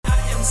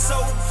so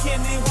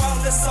Kenny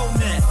Wallace on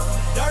that.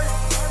 Dirt,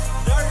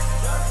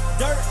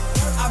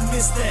 I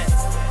miss that.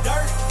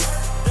 Dirt,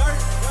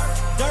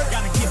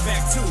 gotta get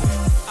back to it.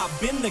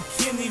 I've been the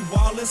Kenny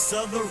Wallace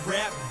of the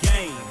rap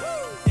game.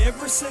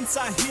 Ever since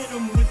I hit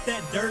him with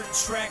that dirt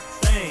track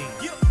thing.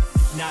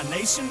 Now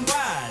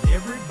nationwide,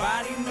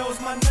 everybody knows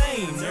my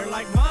name. They're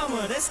like,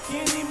 mama, that's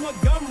Kenny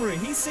Montgomery.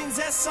 He sings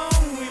that song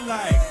we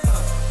like.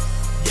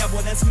 Yeah,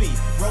 boy, that's me.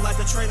 Roll out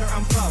the trailer,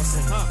 I'm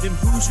flossing. Them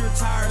Hoosier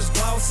tires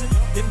glossing.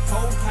 Them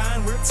cold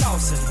kind we're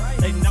tossing.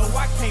 They know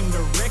I came to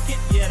wreck it,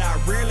 yet I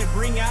rarely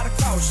bring out a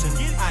caution.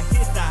 I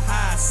hit the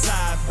high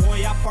side,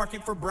 boy, I park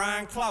it for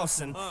Brian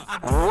Clausen.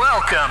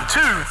 Welcome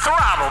to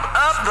Throttled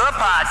Up the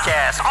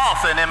Podcast.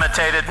 Often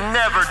imitated,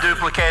 never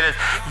duplicated.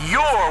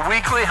 Your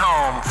weekly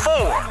home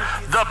for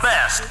the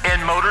best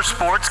in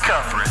motorsports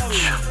coverage.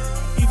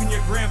 Even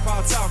your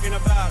grandpa talking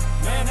about,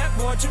 man, that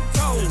boy too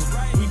cold.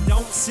 We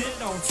don't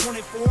sit on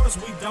 24s,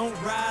 we don't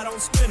ride on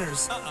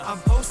spinners. I'm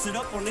posted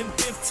up on them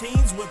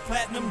 15s with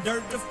platinum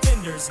dirt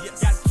defenders.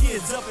 Got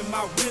kids up in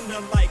my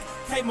window like,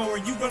 K-Mo, are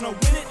you gonna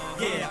win it?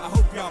 Yeah, I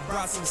hope y'all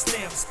brought some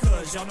stamps,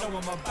 cause y'all know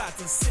I'm about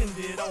to send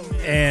it on me.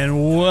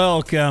 And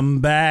welcome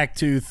back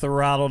to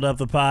Throttled Up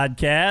the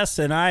Podcast,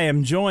 and I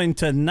am joined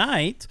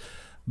tonight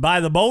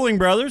by the Bowling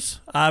Brothers.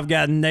 I've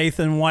got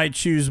Nathan White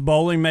Shoes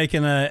Bowling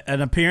making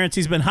an appearance.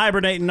 He's been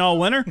hibernating all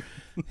winter.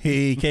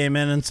 He came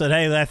in and said,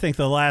 hey, I think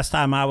the last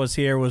time I was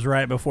here was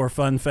right before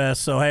Fun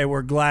Fest. So, hey,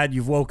 we're glad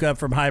you've woke up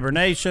from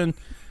hibernation,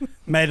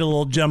 made a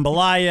little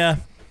jambalaya,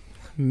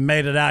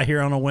 made it out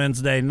here on a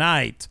Wednesday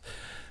night.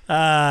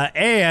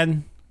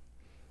 And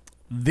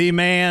the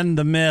man,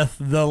 the myth,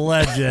 the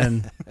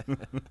legend,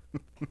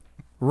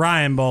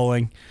 Ryan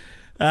Bowling.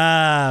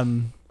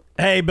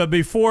 Hey, but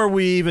before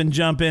we even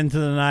jump into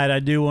the night, I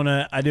do want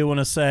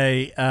to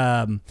say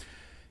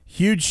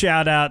huge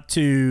shout out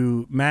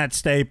to Matt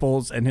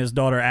Staples and his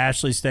daughter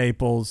Ashley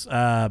Staples.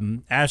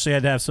 Ashley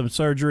had to have some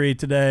surgery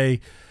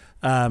today.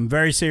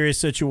 Very serious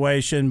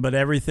situation, but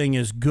everything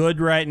is good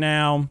right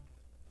now.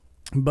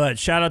 But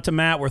shout out to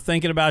Matt. We're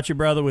thinking about you,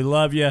 brother. We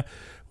love you.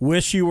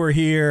 Wish you were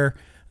here.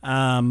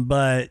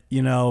 But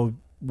you know,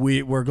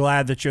 we're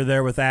glad that you're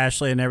there with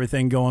Ashley and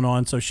everything going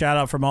on. So shout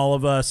out from all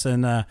of us,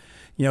 and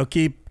you know,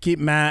 keep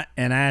Matt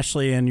and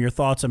Ashley in your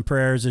thoughts and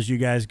prayers as you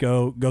guys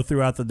go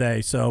throughout the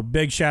day. So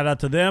big shout out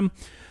to them.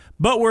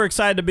 But we're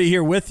excited to be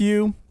here with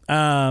you.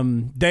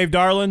 Dave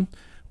Darland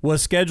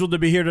was scheduled to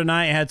be here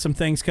tonight. Had some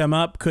things come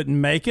up, couldn't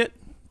make it.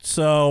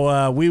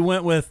 So we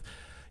went with,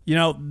 you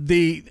know,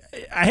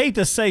 I hate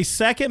to say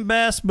second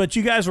best, but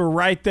you guys were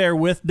right there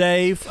with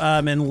Dave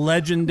in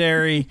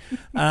legendary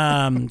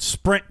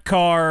sprint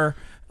car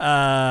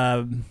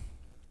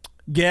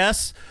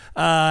guess.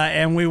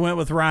 And we went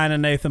with Ryan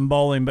and Nathan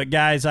Bowling. But,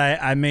 guys,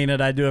 I mean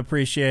it. I do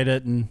appreciate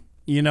it. And,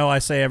 you know, I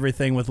say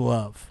everything with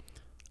love.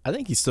 I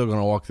think he's still going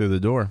to walk through the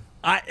door.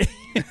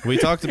 We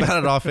talked about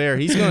it off air.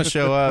 He's going to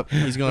show up.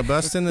 He's going to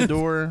bust in the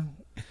door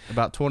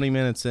about 20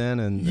 minutes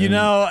in. And you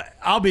know,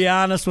 I'll be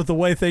honest, with the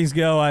way things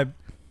go,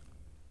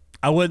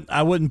 I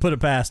wouldn't put it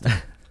past him.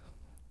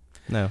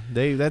 No,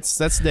 Dave.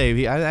 That's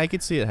Dave. I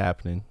could see it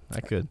happening.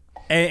 I could.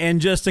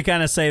 And just to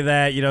kind of say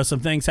that, you know,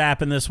 some things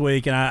happened this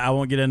week, and I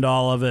won't get into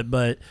all of it,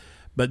 but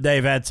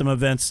Dave had some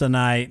events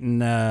tonight,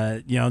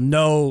 and you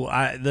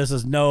know, this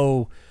is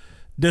no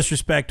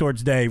disrespect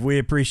towards Dave. We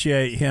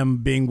appreciate him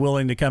being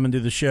willing to come and do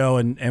the show,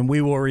 and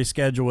we will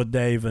reschedule with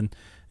Dave and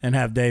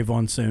have Dave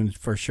on soon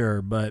for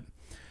sure. But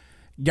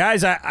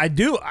guys, I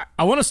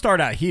want to start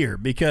out here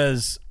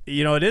because,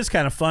 you know, it is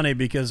kind of funny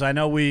because I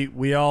know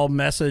we all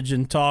message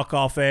and talk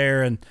off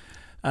air, and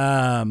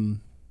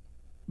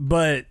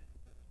but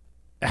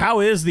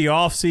how is the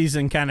off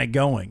season kind of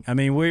going? I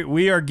mean,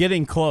 we are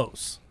getting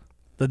close.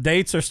 The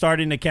dates are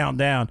starting to count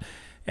down.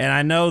 And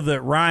I know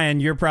that, Ryan,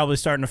 you're probably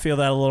starting to feel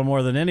that a little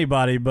more than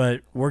anybody,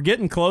 but we're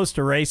getting close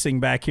to racing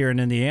back here in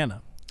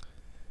Indiana.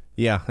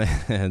 Yeah.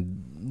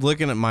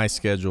 Looking at my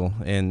schedule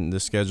and the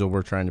schedule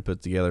we're trying to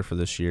put together for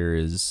this year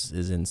is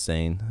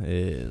insane.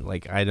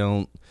 I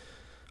don't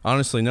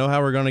honestly know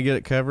how we're going to get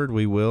it covered.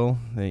 We will.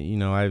 You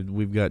know,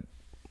 we've got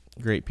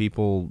great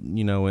people,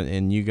 you know,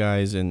 and you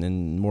guys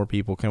and more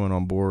people coming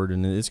on board,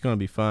 and it's going to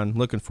be fun.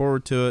 Looking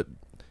forward to it.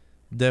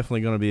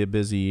 Definitely going to be a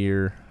busy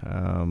year.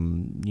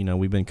 You know,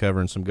 we've been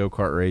covering some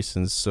go-kart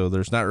races, so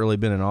there's not really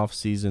been an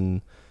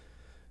off-season,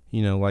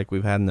 you know, like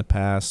we've had in the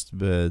past.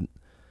 But,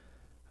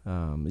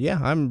 yeah,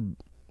 I'm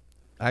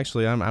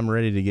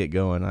ready to get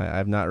going.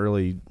 I've not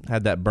really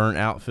had that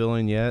burnt-out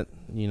feeling yet,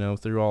 you know,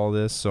 through all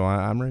this, so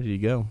I'm ready to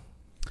go.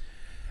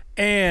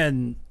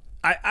 And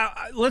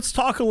I let's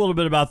talk a little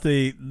bit about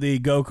the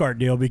go-kart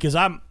deal, because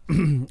I'm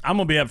going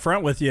to be up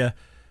front with you.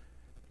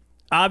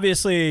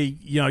 Obviously,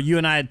 you know, you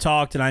and I had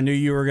talked, and I knew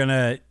you were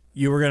gonna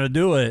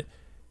do it.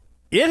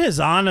 It has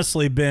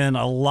honestly been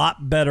a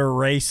lot better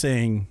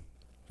racing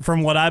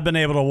from what I've been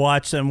able to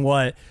watch than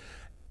what,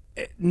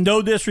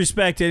 no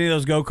disrespect to any of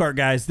those go-kart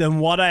guys, than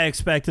what I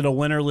expected a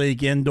Winter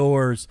League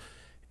indoors.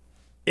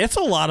 it's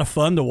a lot of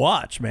fun to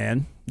watch,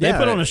 man. They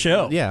put on a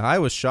show. Yeah, I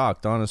was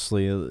shocked,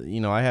 honestly.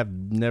 I have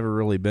never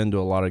really been to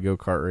a lot of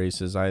go-kart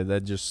races.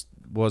 That just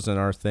wasn't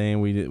our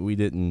thing. We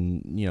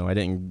didn't, I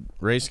didn't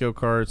race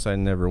go-karts. I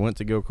never went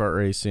to go-kart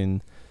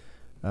racing.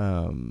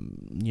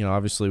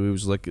 Obviously we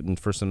was looking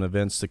for some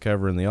events to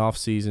cover in the off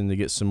season to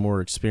get some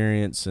more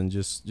experience and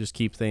just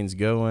keep things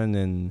going.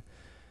 And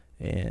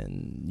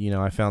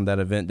I found that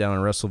event down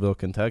in Russellville,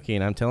 Kentucky,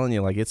 and I'm telling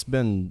you, like, it's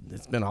been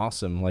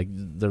awesome. Like,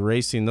 the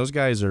racing, those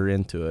guys are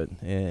into it,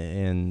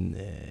 and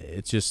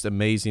it's just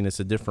amazing. It's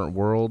a different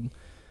world.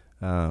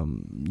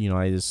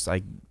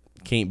 I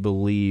can't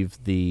believe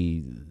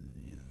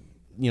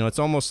it's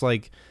almost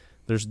like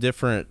there's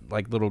different,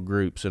 like, little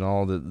groups in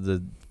all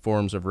the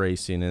forms of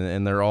racing,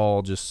 and they're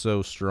all just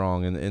so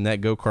strong. And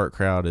that go-kart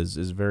crowd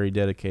is very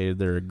dedicated.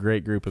 They're a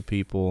great group of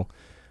people.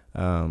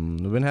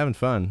 We've been having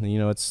fun.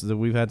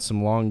 We've had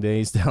some long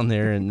days down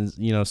there, and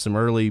some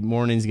early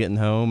mornings getting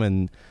home,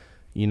 and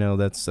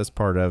that's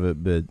part of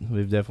it. But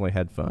we've definitely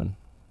had fun.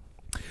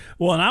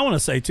 Well, and I want to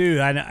say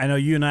too, I know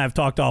you and I have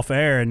talked off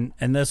air,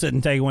 and this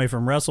didn't take away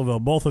from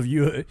Russellville. Both of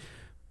you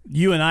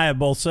and I have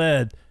both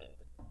said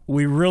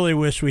we really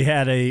wish we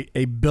had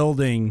a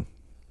building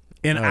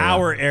in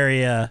our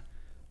area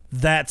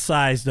that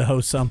size to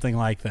host something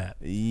like that.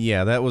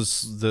 Yeah, that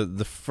was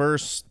the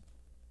first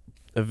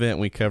event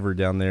we covered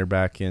down there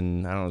back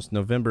in, I don't know, it's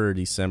November or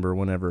December,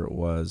 whenever it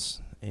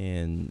was.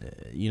 And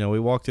we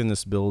walked in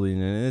this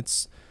building, and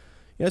it's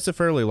a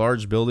fairly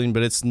large building,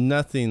 but it's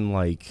nothing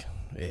like,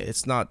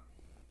 it's not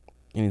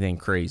anything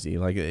crazy.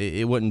 Like,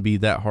 it wouldn't be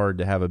that hard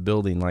to have a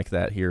building like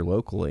that here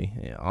locally,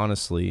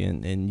 honestly,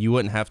 and you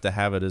wouldn't have to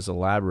have it as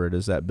elaborate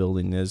as that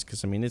building is,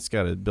 because it's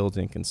got a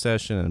built-in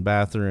concession and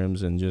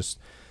bathrooms and just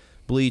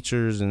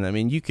bleachers,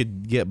 and you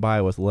could get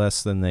by with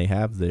less than they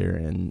have there.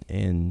 And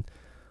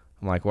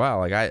I'm like, wow,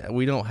 like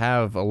we don't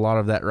have a lot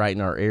of that right in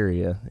our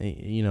area,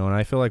 and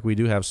I feel like we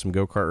do have some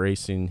go-kart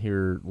racing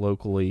here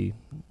locally.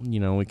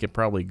 We could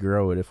probably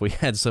grow it if we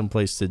had some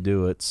place to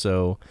do it.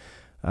 So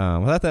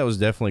I thought that was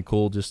definitely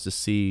cool just to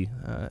see,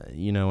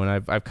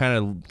 and I've kind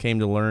of came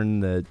to learn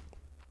that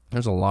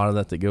there's a lot of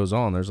that goes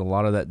on. There's a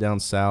lot of that down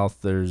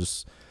south.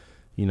 There's,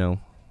 a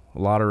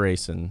lot of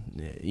racing,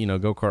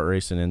 go-kart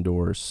racing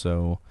indoors.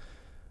 So,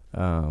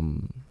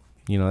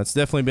 it's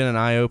definitely been an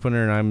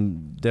eye-opener, and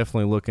I'm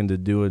definitely looking to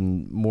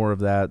doing more of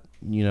that,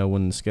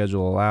 when the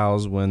schedule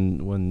allows,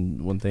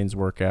 when things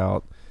work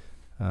out.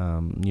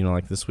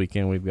 Like this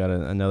weekend we've got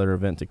another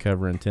event to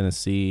cover in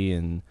Tennessee,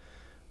 and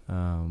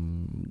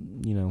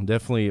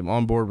definitely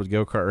on board with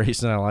go-kart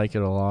racing. I like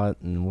it a lot,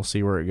 and we'll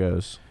see where it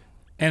goes.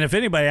 And if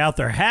anybody out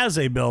there has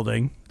a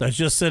building that's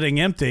just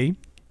sitting empty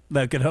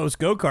that could host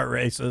go-kart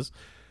races,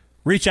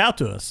 reach out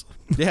to us.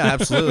 Yeah,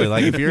 absolutely.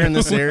 Like, if you're in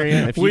this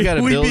area, if you got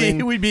a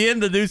building, we'd be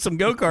in to do some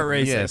go-kart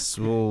racing. Yes,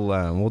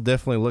 we'll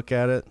definitely look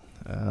at it.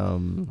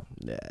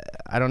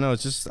 I don't know.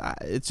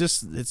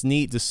 It's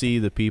neat to see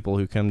the people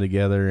who come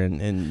together,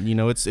 and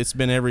it's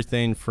been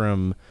everything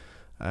from,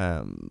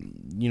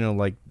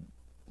 like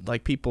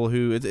people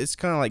who it's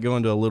kind of like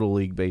going to a little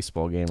league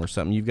baseball game or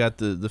something. You've got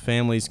the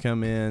families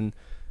come in.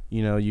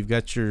 You've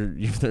got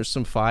there's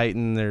some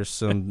fighting, there's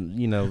some,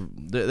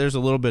 there's a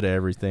little bit of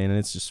everything, and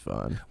it's just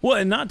fun. Well,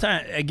 and not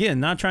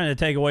trying to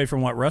take away from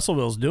what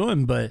Russellville's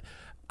doing, but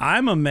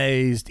I'm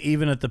amazed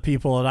even at the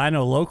people that I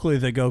know locally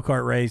that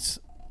go-kart race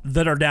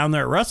that are down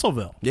there at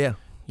Russellville. Yeah.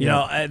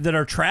 That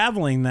are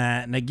traveling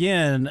that. And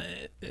again,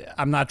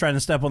 I'm not trying to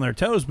step on their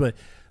toes, but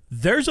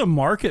there's a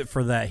market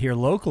for that here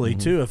locally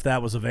too, if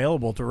that was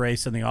available to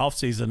race in the off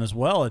season as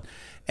well.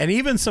 And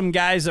even some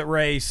guys that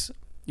race,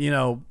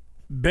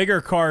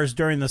 bigger cars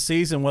during the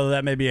season, whether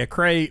that may be a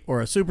crate or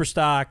a super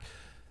stock,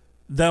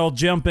 they'll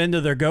jump into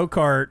their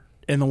go-kart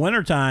in the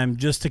wintertime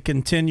just to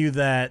continue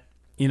that,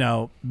 being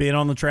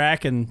on the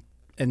track and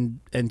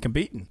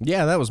competing.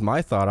 Yeah, that was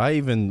my thought. I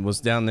even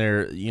was down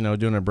there,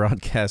 doing a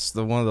broadcast,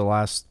 one of the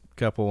last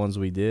couple ones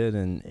we did,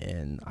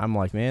 and I'm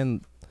like,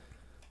 man,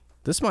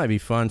 this might be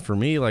fun for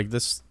me. Like,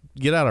 this,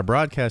 get out of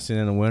broadcasting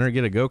in the winter,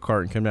 get a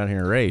go-kart and come down here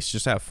and race,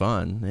 just have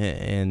fun.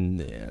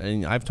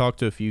 And I've talked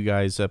to a few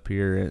guys up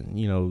here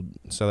in,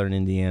 southern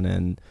Indiana,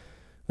 and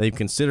they've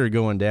considered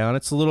going down.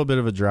 It's a little bit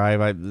of a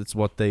drive. It's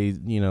what they,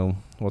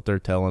 what they're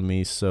telling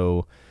me.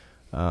 So,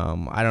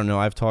 I don't know.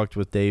 I've talked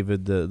with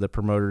David, the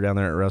promoter down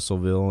there at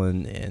Russellville,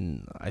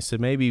 and I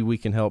said maybe we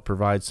can help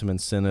provide some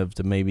incentive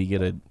to maybe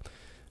get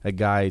a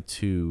guy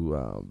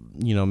to,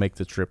 make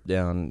the trip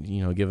down,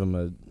 give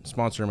him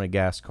sponsor him a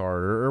gas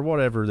card or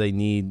whatever they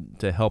need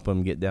to help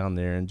him get down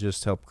there and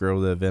just help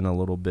grow the event a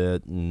little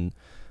bit. And,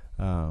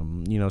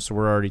 so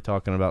we're already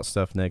talking about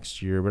stuff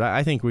next year, but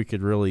I think we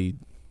could really,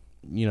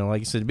 like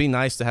you said, it'd be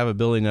nice to have a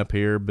building up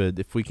here, but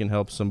if we can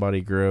help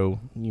somebody grow,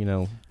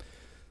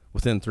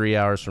 within 3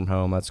 hours from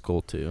home, that's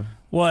cool too.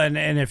 Well,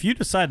 and if you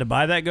decide to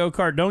buy that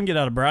go-kart, don't get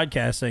out of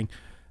broadcasting.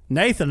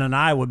 Nathan and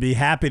I would be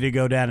happy to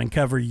go down and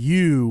cover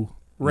you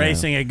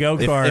racing a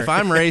go-kart. If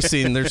I'm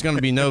racing, there's going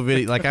to be no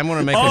video. Like, I'm going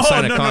to make him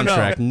sign a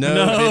contract.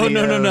 No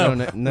video.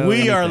 No,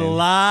 we are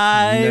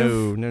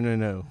live.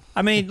 No.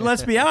 I mean,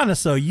 let's be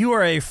honest, though. You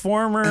are a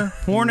former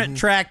Hornet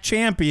track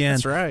champion.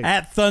 That's right.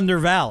 At Thunder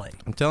Valley.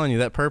 I'm telling you,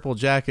 that purple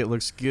jacket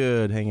looks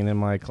good hanging in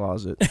my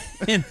closet.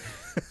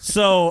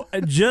 So,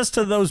 just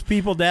to those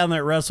people down there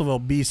at Russellville,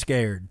 be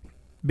scared.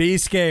 Be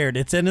scared.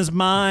 It's in his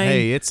mind.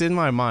 Hey, it's in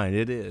my mind.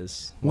 It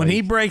is. When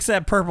he breaks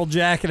that purple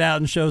jacket out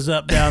and shows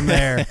up down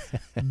there,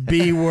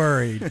 be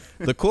worried.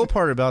 The cool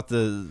part about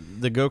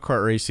the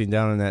go-kart racing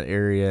down in that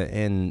area,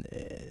 and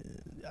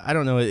I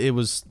don't know, it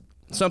was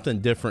something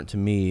different to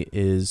me,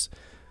 is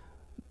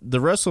the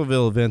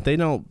Russellville event, they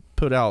don't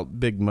put out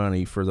big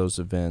money for those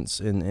events,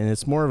 and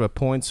it's more of a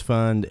points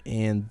fund,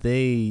 and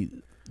the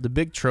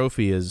big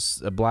trophy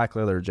is a black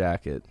leather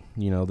jacket,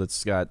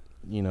 that's got,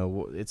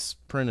 it's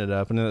printed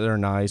up, and they're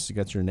nice. You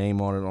got your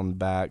name on it on the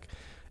back.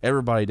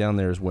 Everybody down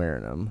there is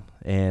wearing them,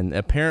 and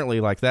apparently,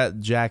 like, that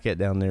jacket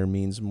down there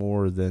means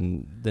more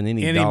than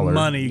any dollar.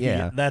 Money.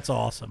 Yeah, that's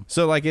awesome.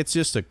 So, like, it's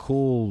just a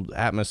cool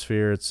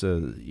atmosphere. It's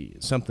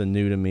something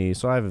new to me.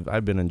 So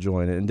I've been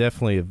enjoying it, and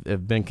definitely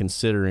have been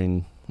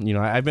considering.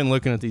 I've been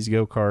looking at these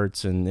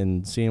go-karts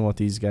and seeing what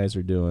these guys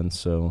are doing.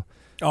 So,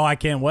 I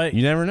can't wait.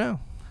 You never know.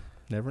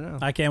 Never know.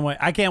 I can't wait.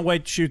 I can't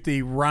wait to shoot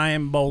the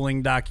Ryan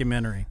Bowling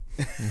documentary.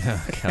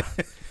 Oh,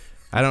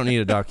 I don't need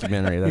a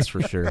documentary, that's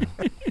for sure.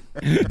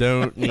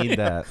 Don't need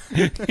that.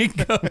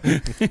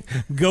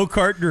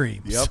 Go-kart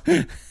dreams.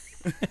 Yep.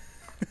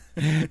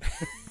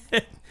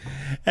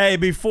 Hey,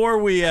 before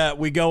we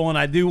go on,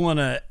 I do want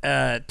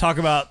to talk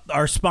about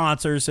our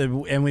sponsors,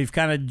 and we've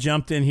kind of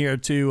jumped in here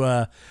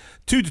to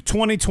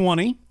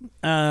 2020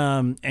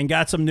 and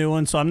got some new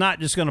ones. So I'm not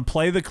just going to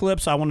play the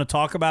clips. I want to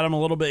talk about them a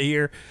little bit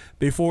here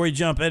before we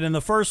jump in. And the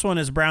first one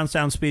is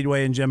Brownstown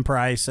Speedway and Jim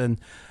Price. And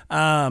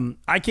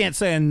I can't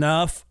say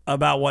enough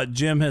about what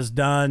Jim has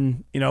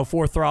done,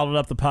 for Throttled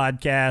Up the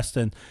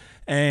podcast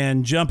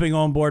and jumping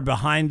on board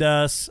behind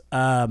us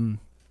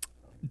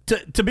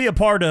to be a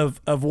part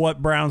of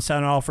what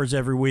Brownstown offers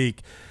every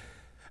week.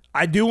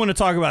 I do want to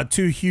talk about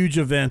two huge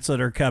events that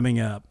are coming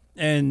up.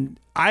 And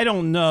I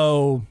don't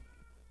know,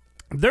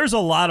 there's a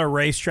lot of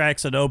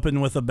racetracks that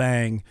open with a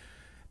bang.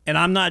 And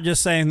I'm not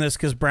just saying this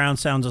because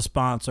Brownstown's a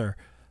sponsor.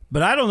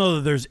 But I don't know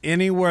that there's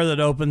anywhere that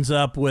opens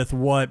up with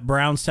what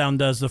Brownstown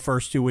does the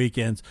first two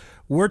weekends.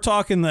 We're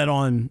talking that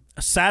on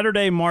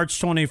Saturday,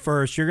 March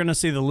 21st, you're going to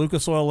see the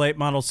Lucas Oil Late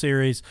Model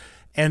Series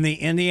and the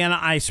Indiana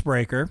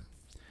Icebreaker.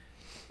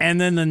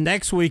 And then the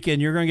next weekend,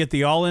 you're going to get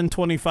the All-In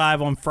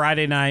 25 on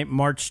Friday night,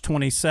 March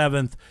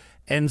 27th,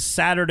 and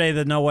Saturday,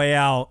 the No Way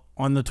Out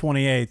on the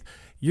 28th.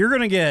 You're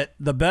going to get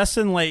the best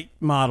in late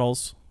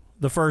models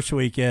the first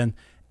weekend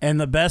and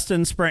the best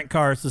in sprint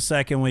cars the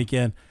second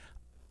weekend.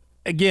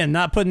 Again,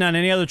 not putting on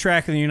any other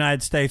track in the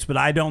United States, but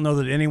I don't know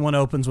that anyone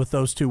opens with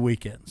those two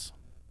weekends.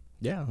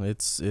 Yeah,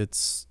 it's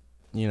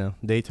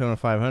Daytona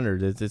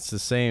 500. It's the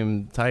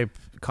same type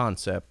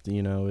concept.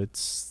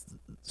 It's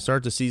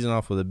start the season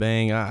off with a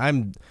bang.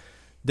 I'm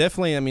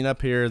definitely.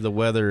 Up here the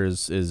weather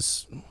is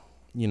it's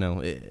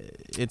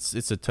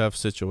a tough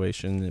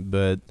situation,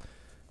 but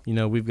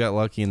we've got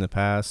lucky in the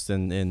past,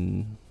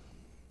 and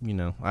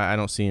I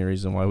don't see any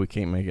reason why we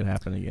can't make it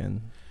happen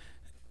again.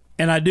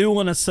 And I do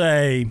want to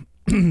say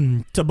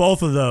to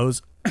both of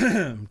those,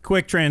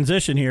 quick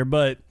transition here,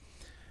 but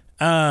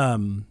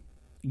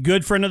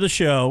good friend of the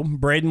show,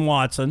 Braden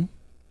Watson,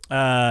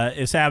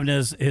 is having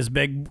his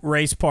big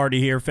race party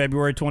here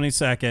February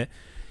 22nd.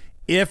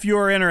 If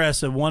you're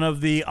interested, one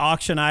of the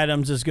auction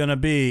items is going to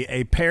be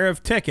a pair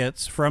of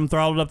tickets from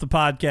Throttled Up the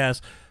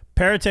Podcast,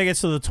 pair of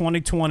tickets to the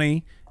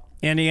 2020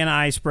 Indiana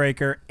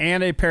Icebreaker,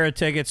 and a pair of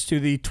tickets to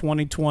the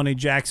 2020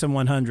 Jackson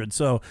 100.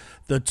 So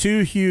the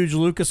two huge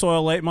Lucas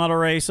Oil late model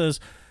races.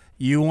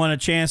 You want a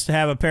chance to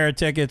have a pair of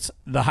tickets,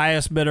 the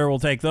highest bidder will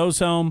take those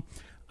home.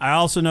 I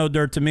also know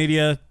Dirt to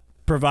Media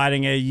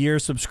providing a year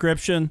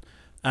subscription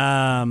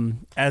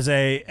as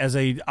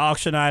a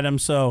auction item.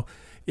 So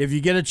if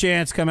you get a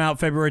chance, come out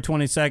February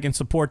 22nd,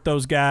 support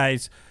those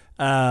guys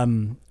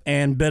and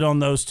bid on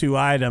those two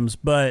items.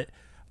 But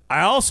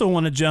I also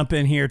want to jump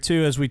in here,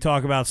 too, as we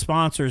talk about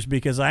sponsors,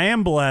 because I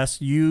am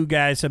blessed. You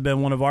guys have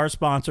been one of our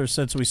sponsors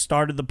since we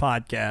started the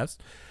podcast,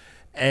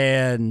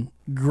 and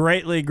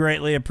greatly,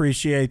 greatly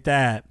appreciate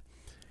that.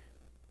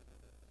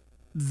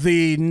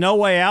 The No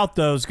Way Out,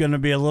 though, is going to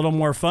be a little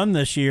more fun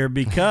this year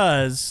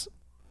because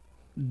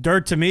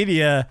Dirt to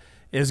Media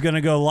is going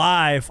to go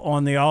live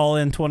on the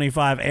All-In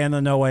 25 and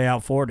the No Way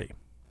Out 40.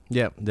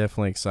 Yep,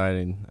 definitely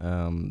exciting.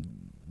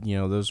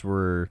 Those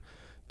were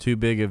two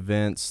big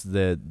events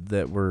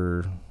that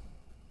were,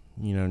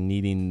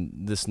 needing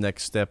this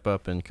next step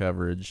up in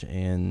coverage,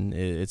 and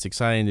it's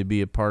exciting to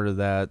be a part of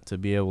that, to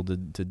be able to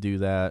do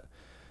that.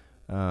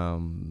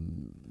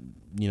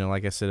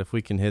 Like I said, if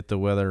we can hit the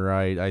weather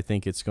right, I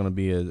think it's going to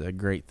be a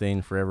great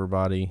thing for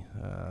everybody.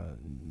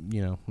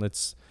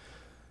 It's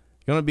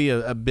going to be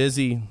a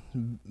busy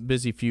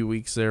few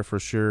weeks there for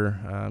sure.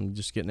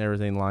 Just getting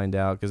everything lined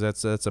out, because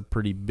that's a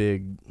pretty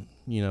big,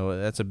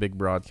 that's a big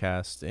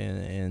broadcast,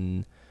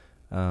 and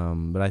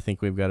But I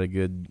think we've got a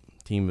good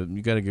team.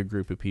 We've got a good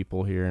group of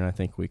people here, and I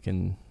think we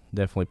can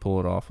definitely pull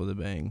it off with a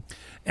bang.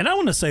 And I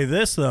want to say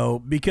this, though,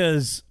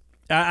 because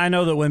I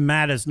know that when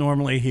Matt is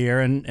normally here,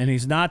 and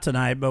he's not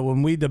tonight, but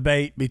when we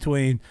debate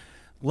between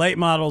late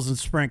models and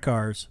sprint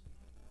cars,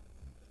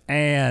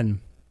 and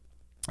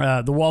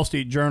the Wall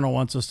Street Journal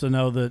wants us to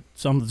know that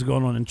something's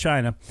going on in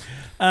China.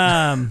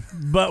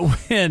 But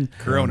when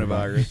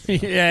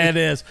coronavirus. Yeah, it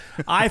is.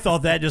 I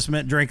thought that just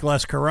meant drink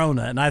less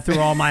Corona, and I threw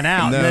all mine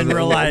out and then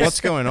realized what's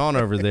going on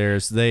over there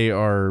is they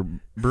are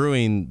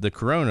brewing the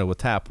Corona with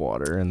tap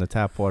water, and the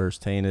tap water's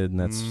tainted, and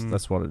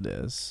that's what it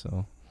is.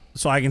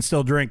 So I can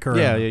still drink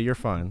Corona. Yeah, you're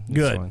fine. It's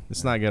Good. fine.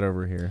 It's not good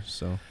over here.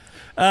 So,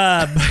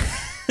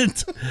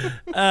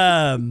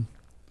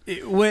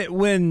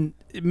 when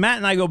Matt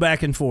and I go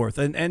back and forth,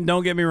 and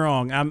don't get me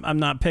wrong, I'm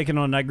not picking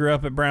on. I grew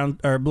up at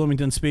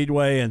Bloomington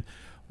Speedway and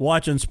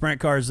watching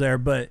sprint cars there,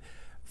 but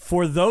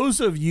for those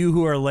of you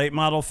who are late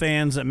model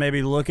fans that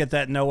maybe look at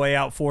that No Way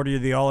Out 40 or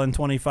the All In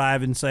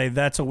 25 and say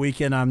that's a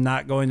weekend I'm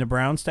not going to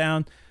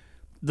Brownstown,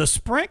 the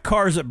sprint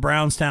cars at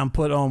Brownstown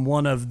put on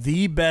one of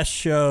the best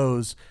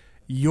shows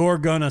you're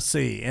gonna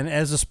see. And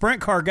as a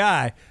sprint car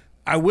guy,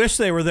 I wish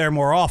they were there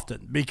more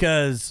often,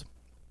 because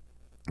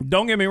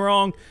don't get me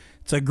wrong,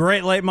 it's a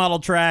great late model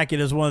track. It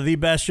is one of the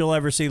best you'll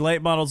ever see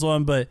late models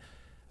on, but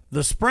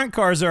the sprint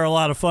cars are a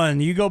lot of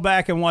fun. You go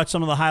back and watch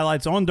some of the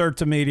highlights on Dirt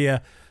to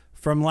Media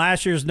from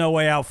last year's No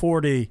Way Out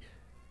 40.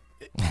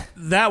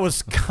 That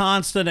was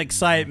constant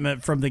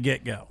excitement from the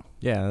get-go.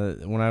 yeah,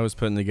 when I was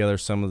putting together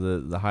some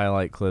of the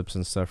highlight clips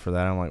and stuff for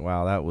that, I'm like,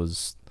 wow, it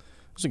was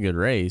a good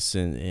race,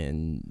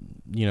 and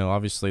you know,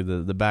 obviously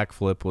the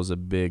backflip was a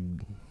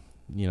big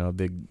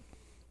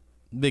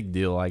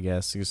deal, I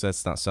guess, because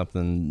that's not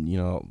something, you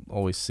know,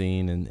 always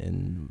seen,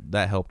 and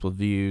that helped with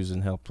views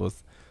and helped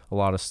with a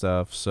lot of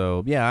stuff.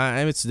 So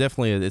yeah, it's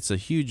definitely it's a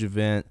huge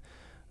event.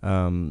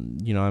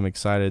 You know, I'm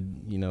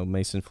excited. You know,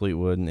 Mason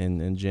Fleetwood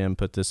and Jim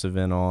put this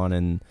event on,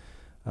 and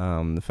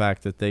the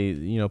fact that they,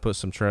 you know, put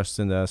some trust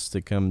into us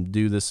to come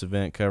do this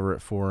event, cover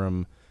it for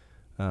them,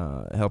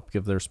 help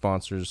give their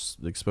sponsors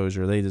the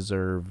exposure they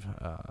deserve.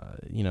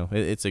 You know,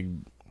 it's a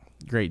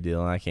great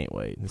deal, and I can't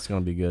wait. It's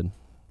going to be good.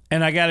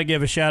 And I got to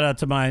give a shout out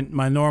to my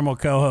normal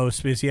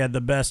co-host, because he had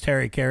the best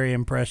Harry Carey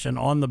impression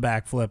on the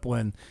backflip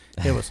when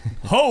it was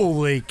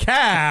holy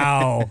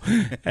cow.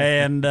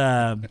 And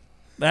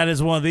that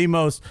is one of the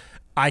most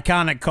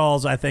iconic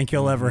calls I think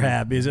he'll ever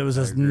have, because it was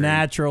as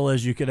natural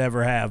as you could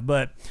ever have.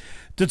 But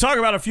to talk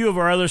about a few of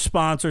our other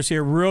sponsors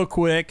here real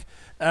quick,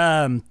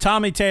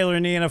 Tommy Taylor,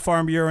 Indiana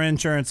Farm Bureau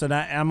Insurance, and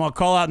I'm going to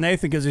call out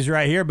Nathan because he's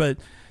right here, but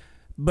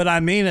I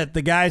mean it.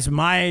 The guy's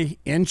my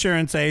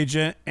insurance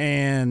agent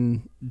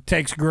and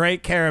takes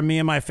great care of me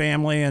and my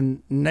family.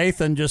 And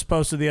Nathan just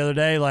posted the other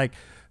day, like,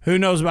 who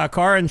knows about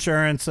car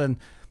insurance? And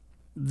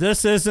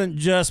this isn't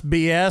just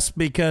BS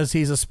because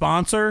he's a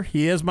sponsor.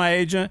 He is my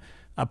agent.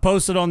 I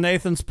posted on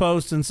Nathan's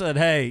post and said,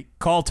 hey,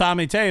 call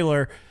Tommy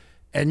Taylor.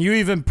 And you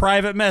even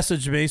private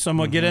messaged me, so I'm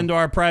going to get into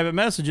our private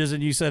messages.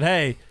 And you said,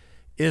 hey,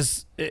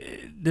 does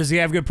he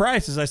have good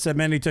prices? I said,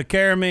 man, he took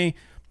care of me.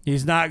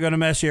 He's not going to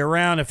mess you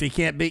around. If he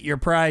can't beat your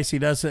price,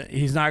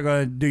 he's not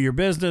going to do your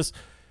business.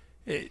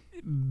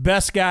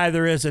 Best guy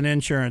there is in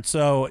insurance.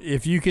 So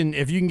if you can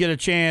get a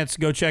chance,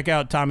 go check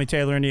out Tommy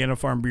Taylor, Indiana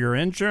Farm Bureau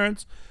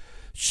Insurance.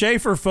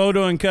 Schaefer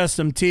Photo and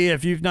Custom Tee.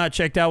 If you've not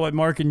checked out what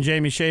Mark and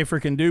Jamie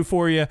Schaefer can do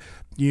for you,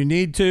 you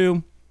need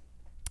to.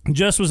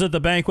 Just was at the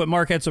banquet.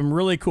 Mark had some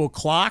really cool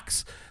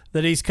clocks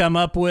that he's come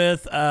up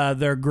with.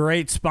 They're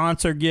great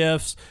sponsor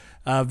gifts.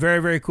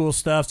 Very, very cool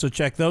stuff. So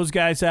check those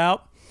guys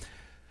out.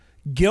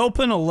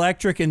 Gilpin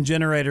Electric and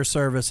Generator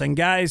Service. And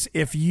guys,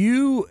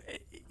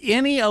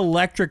 any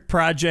electric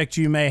project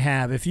you may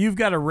have, if you've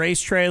got a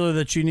race trailer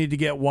that you need to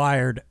get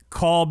wired,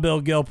 call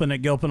Bill Gilpin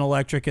at Gilpin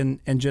Electric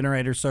and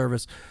Generator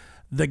Service.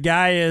 The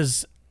guy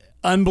is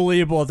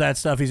unbelievable at that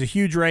stuff. He's a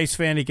huge race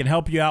fan. He can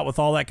help you out with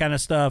all that kind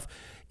of stuff.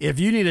 If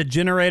you need a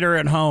generator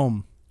at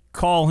home,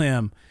 call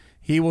him.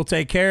 He will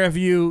take care of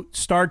you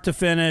start to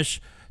finish,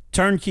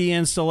 turnkey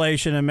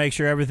installation, and make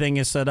sure everything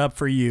is set up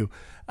for you.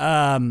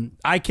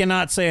 I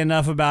cannot say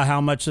enough about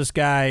how much this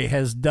guy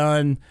has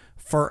done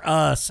for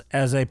us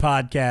as a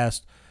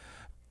podcast.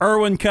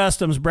 Irwin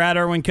Customs, Brad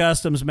Irwin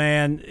Customs,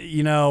 man,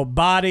 you know,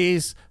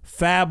 bodies,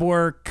 fab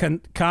work,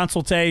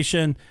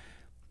 consultation.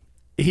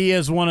 He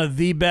is one of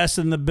the best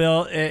in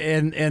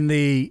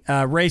the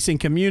racing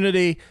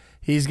community.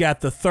 He's got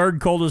the third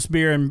coldest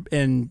beer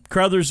in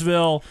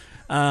Crothersville.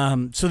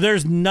 So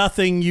there's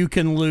nothing you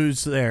can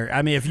lose there.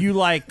 I mean, if you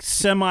like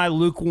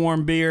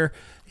semi-lukewarm beer,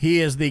 he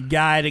is the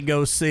guy to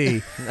go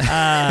see.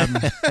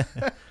 Has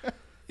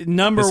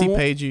he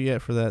paid you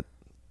yet for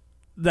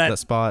that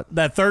spot?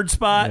 That third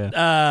spot?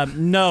 Yeah.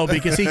 No,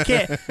 because he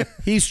can't.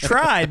 He's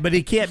tried, but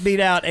he can't beat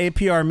out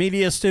APR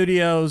Media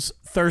Studios,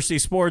 Thirsty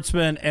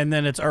Sportsman, and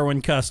then it's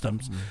Irwin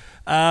Customs.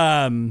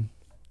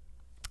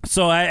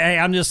 So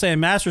I'm just saying,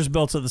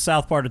 Mastersbilt's at the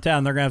south part of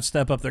town. They're going to have to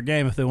step up their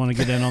game if they want to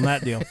get in on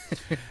that deal.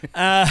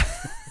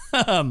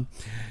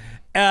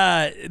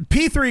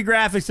 P3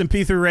 Graphics and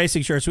P3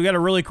 Racing Shirts. We got a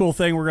really cool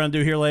thing we're going to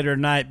do here later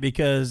tonight,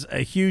 because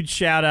a huge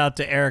shout out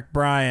to Eric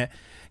Bryant.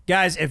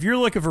 Guys, if you're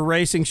looking for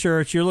racing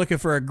shirts, you're looking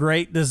for a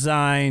great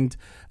designed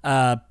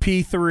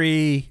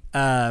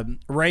P3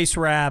 race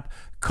wrap,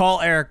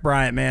 call Eric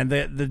Bryant, man.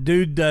 The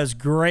dude does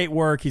great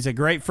work. He's a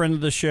great friend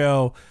of the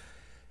show.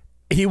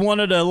 He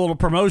wanted a little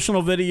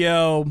promotional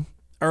video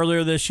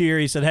earlier this year.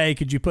 He said, hey,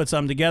 could you put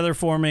something together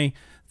for me?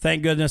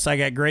 Thank goodness I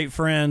got great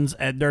friends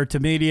at Dirt to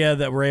Media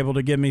that were able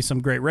to give me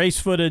some great race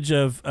footage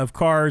of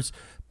cars,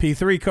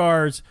 P3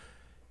 cars.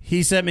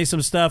 He sent me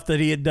some stuff that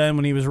he had done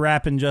when he was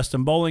wrapping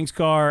Justin Bowling's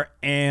car,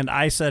 and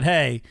I said,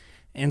 hey,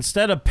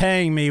 instead of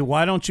paying me,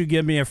 why don't you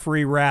give me a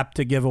free wrap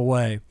to give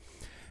away?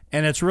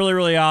 And it's really,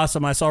 really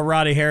awesome. I saw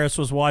Roddy Harris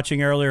was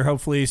watching earlier.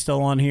 Hopefully he's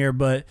still on here,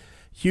 but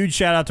huge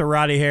shout out to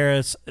Roddy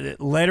Harris.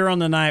 Later on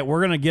the night,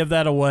 we're going to give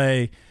that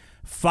away.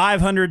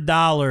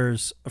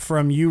 $500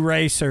 from you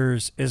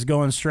racers is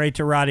going straight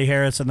to Roddy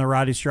Harris and the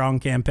Roddy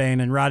Strong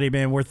campaign. And Roddy,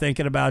 man, we're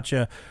thinking about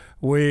you.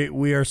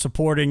 We are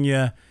supporting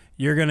you.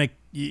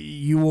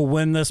 You will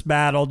win this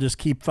battle. Just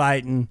keep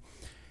fighting.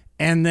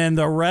 And then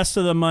the rest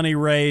of the money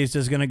raised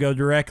is going to go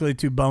directly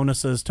to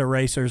bonuses to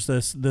racers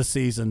this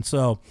season.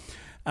 So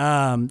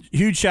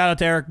huge shout out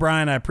to Eric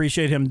Bryan. I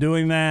appreciate him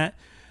doing that.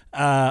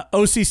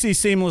 OCC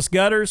Seamless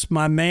Gutters,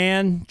 my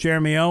man,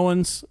 Jeremy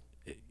Owens.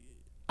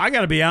 I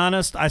got to be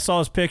honest, I saw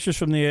his pictures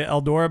from the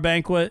Eldora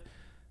banquet.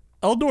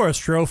 Eldora's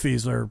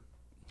trophies are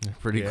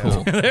pretty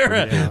cool.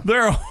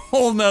 They're a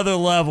whole nother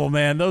level,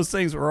 man. Those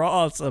things were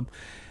awesome.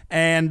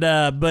 And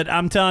but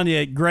I'm telling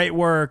you, great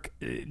work.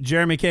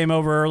 Jeremy came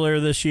over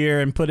earlier this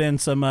year and put in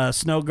some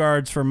snow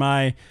guards for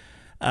my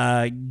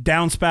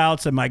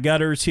downspouts and my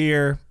gutters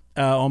here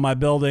on my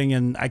building.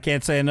 And I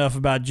can't say enough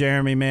about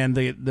Jeremy, man.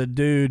 The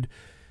dude,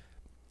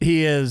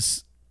 he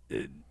is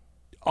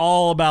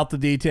all about the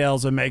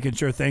details and making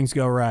sure things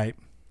go right.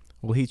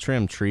 Will he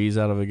trim trees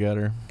out of a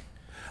gutter?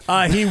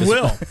 He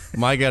will.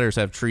 My gutters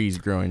have trees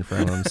growing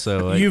from them.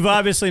 So you've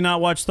obviously not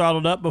watched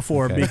Throttled Up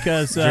before, okay.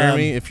 Because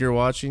Jeremy, if you're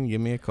watching,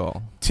 give me a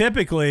call.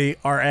 Typically,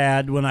 our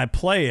ad, when I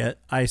play it,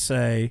 I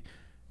say,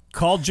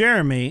 call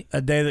Jeremy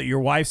a day that your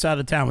wife's out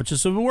of town, which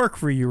is would work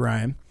for you,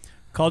 Ryan.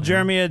 Call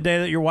Jeremy a day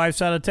that your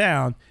wife's out of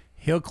town.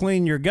 He'll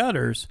clean your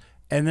gutters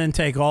and then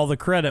take all the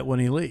credit when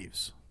he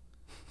leaves.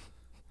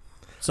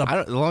 So,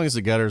 as long as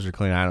the gutters are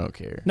clean, I don't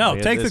care. No,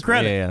 take the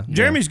credit. Yeah.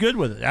 Jeremy's good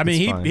with it. I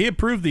mean, he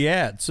approved the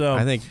ad. So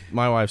I think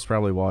my wife's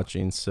probably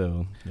watching.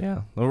 So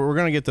yeah, we're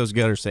gonna get those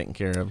gutters taken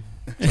care of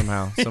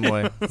somehow, some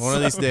way. One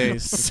of these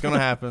days, it's gonna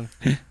happen.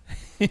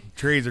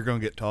 Trees are gonna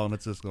get tall, and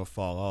it's just gonna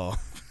fall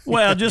off.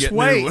 Well, just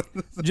wait.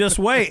 Just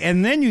wait.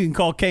 And then you can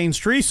call Kane's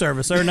Tree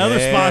Service. They're another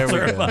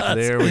sponsor of us.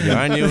 There we go.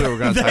 I knew we were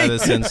going to tie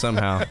this in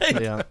somehow.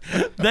 Yeah.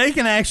 They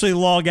can actually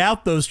log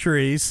out those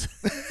trees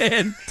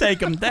and take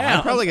them down.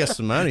 I probably got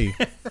some money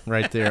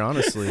right there,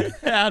 honestly.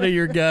 Out of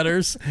your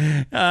gutters.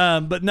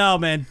 But no,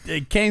 man,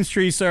 Kane's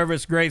Tree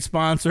Service, great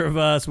sponsor of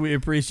us. We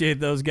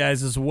appreciate those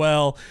guys as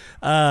well.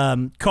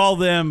 Call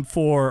them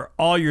for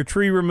all your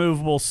tree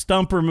removal,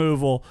 stump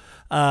removal,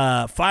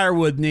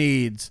 firewood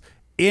needs.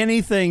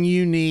 Anything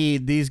you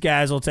need, these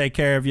guys will take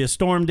care of you.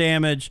 Storm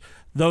damage,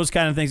 those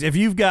kind of things. If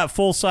you've got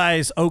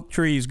full-size oak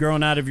trees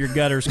growing out of your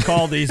gutters,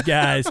 call these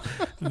guys.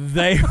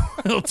 They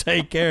will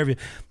take care of you.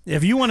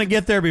 If you want to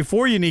get there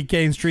before you need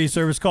Kane's Tree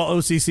Service, call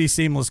OCC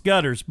Seamless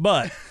Gutters.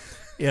 But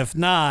if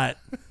not,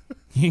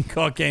 you can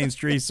call Kane's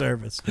Tree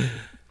Service.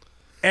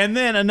 And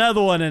then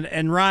another one,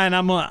 and Ryan,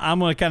 I'm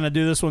gonna kind of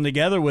do this one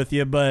together with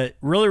you, but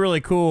really,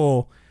 really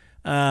cool.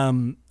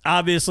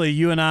 Obviously,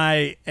 you and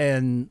I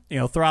and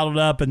Throttled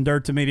Up and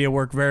Dirt to Media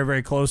work very,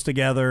 very close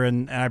together,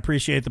 and I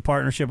appreciate the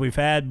partnership we've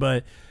had.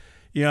 But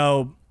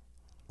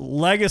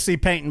Legacy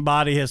Paint and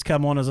Body has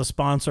come on as a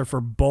sponsor for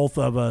both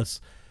of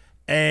us,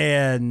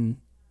 and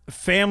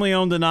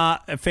family-owned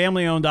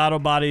auto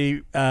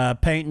body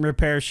paint and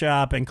repair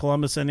shop in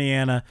Columbus,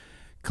 Indiana.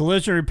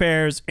 Collision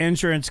repairs,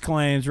 insurance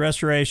claims,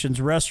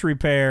 restorations, rust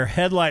repair,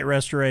 headlight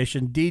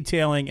restoration,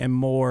 detailing, and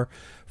more.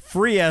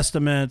 Free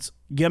estimates.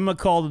 Give them a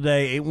call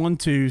today,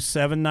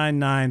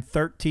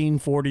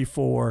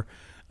 812-799-1344.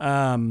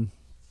 And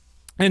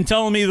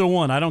tell them either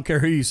one. I don't care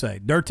who you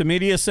say. Dirt to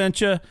Media sent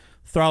you.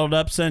 Throttled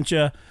Up sent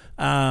you.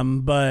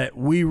 But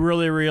we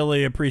really,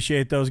 really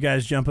appreciate those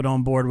guys jumping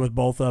on board with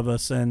both of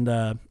us and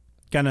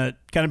kind of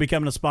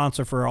becoming a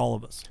sponsor for all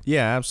of us.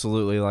 Yeah,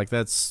 absolutely. Like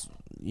that's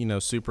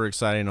super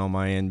exciting on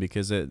my end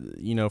because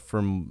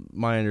from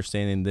my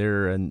understanding,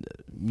 they're a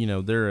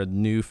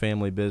new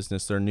family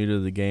business. They're new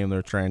to the game.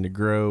 They're trying to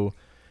grow,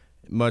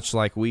 much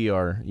like we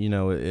are,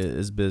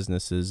 as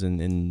businesses,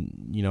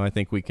 and I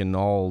think we can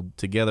all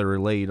together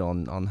relate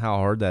on how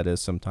hard that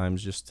is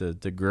sometimes just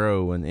to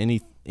grow, and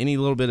any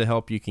little bit of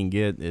help you can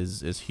get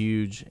is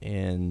huge,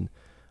 and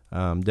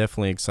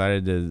definitely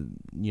excited to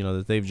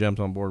that they've jumped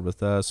on board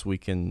with us. We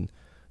can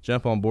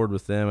jump on board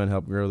with them and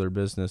help grow their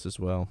business as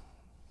well.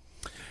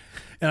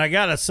 And I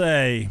gotta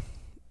say,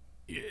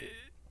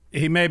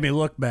 he made me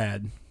look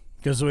bad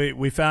because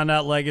we found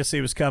out Legacy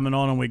was coming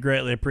on, and we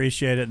greatly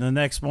appreciate it. And the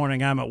next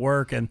morning, I'm at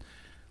work, and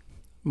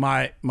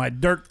my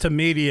Dirt to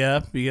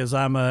Media, because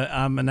I'm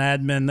an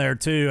admin there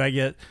too. I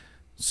get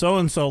so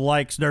and so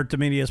likes Dirt to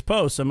Media's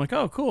posts. I'm like,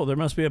 oh cool, there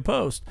must be a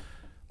post.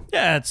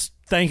 Yeah, it's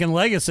thanking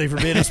Legacy for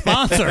being a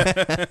sponsor.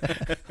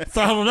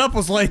 Throttled Up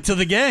was late to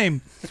the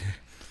game.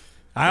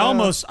 I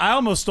almost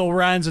stole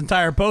Ryan's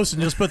entire post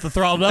and just put the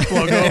Throttled Up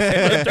logo over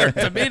the Dirt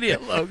to Media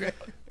logo.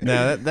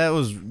 No, that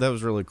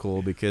was really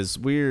cool because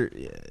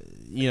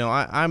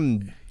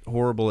I'm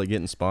horrible at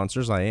getting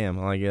sponsors.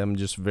 I'm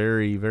just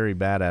very, very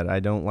bad at it. I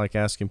don't like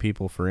asking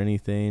people for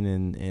anything,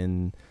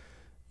 and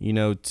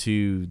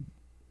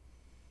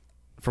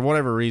for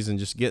whatever reason,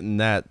 just getting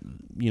that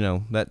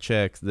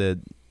check that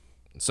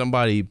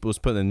somebody was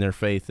putting their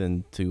faith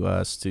into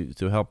us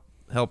to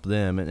help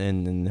them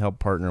and help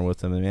partner with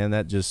them. And man,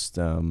 that just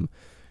I'm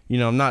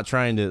not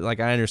trying to, like,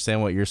 I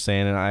understand what you're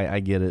saying and I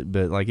get it,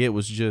 but like, it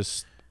was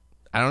just,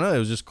 I don't know, it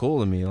was just cool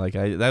to me. Like,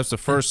 that was the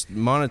first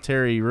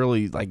monetary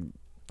really like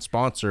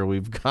sponsor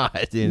we've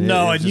got. And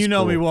and you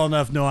know cool. me well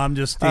enough. No, I'm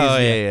just teasing. Oh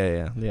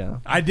yeah.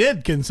 I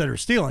did consider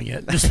stealing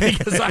it just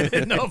because I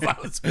didn't know if I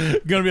was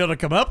going to be able to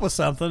come up with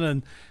something.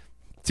 And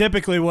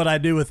typically what I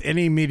do with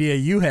any media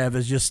you have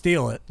is just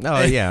steal it.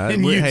 Oh yeah.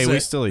 We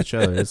steal each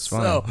other. It's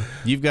fine. So,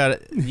 you've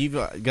got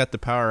the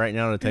power right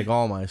now to take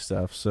all my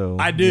stuff. So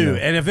I do.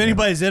 And if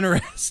anybody's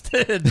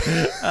interested,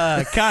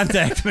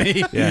 contact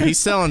me. Yeah, he's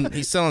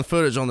selling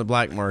footage on the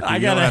black market. I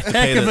got a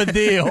heck of a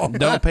deal.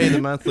 Don't pay the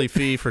monthly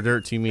fee for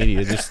Dirt 2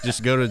 Media.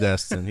 Just go to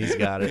Destin. He's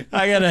got it.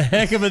 I got a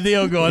heck of a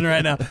deal going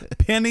right now.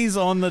 Pennies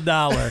on the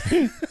dollar.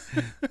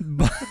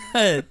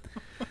 But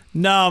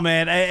no,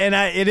 man,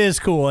 it is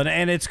cool,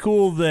 and it's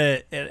cool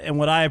that, and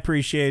what I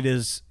appreciate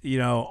is,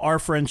 our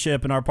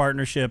friendship and our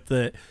partnership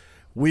that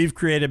we've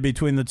created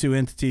between the two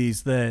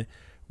entities, that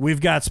we've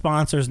got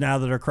sponsors now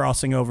that are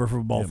crossing over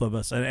for both of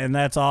us, and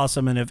that's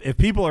awesome. And if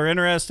people are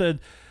interested,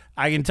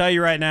 I can tell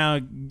you right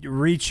now,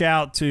 reach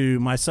out to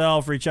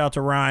myself, reach out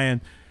to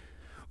Ryan.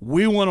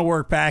 We want to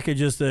work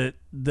packages that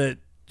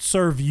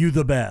serve you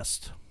the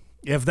best.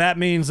 If that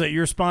means that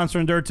you're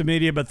sponsoring Dirt to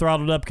Media but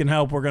Throttled Up can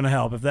help, we're going to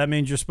help. If that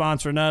means you're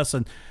sponsoring us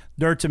and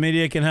Dirt to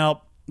Media can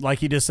help, like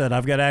he just said,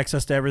 I've got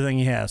access to everything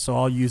he has, so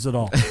I'll use it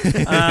all.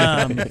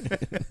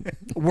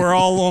 We're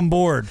all on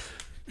board.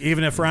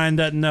 Even if Ryan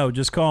doesn't know,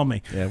 just call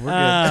me. Yeah,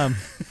 we're good.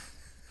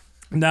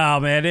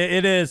 No, man,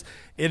 it is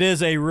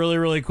a really,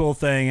 really cool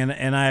thing,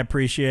 and I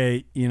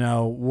appreciate,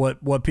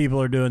 what people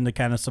are doing to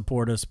kind of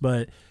support us.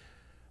 But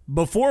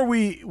before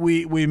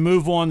we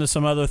move on to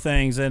some other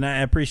things, and I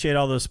appreciate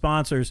all those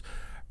sponsors,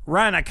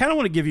 Ryan, I kind of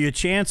want to give you a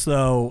chance,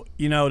 though,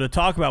 to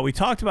talk about. We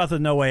talked about the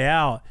No Way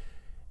Out.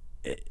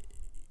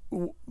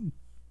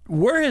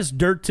 Where has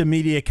Dirt to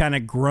Media kind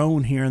of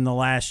grown here in the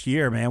last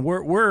year, man?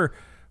 We're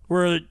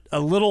a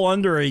little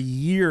under a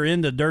year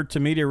into Dirt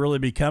to Media really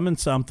becoming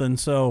something.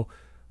 So,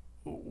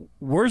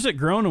 where's it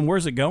grown and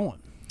where's it going?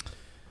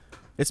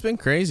 It's been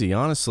crazy,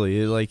 honestly.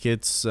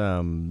 It's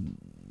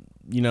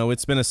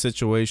it's been a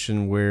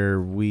situation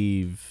where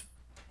we've,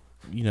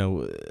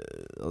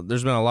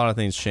 there's been a lot of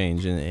things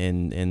change,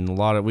 and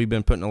we've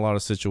been put in a lot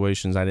of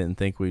situations I didn't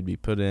think we'd be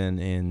put in,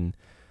 and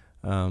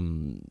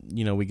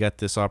we got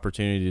this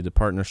opportunity to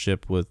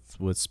partnership with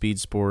Speed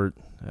Sport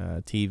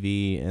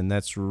TV, and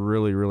that's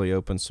really, really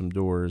opened some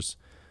doors,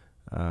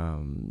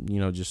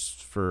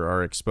 just for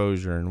our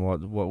exposure and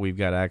what we've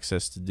got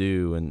access to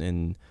do,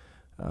 and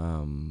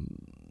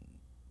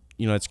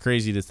it's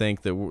crazy to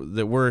think that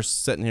we're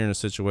sitting here in a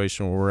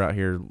situation where we're out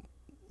here,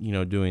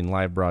 doing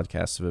live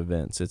broadcasts of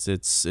events.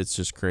 It's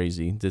just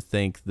crazy to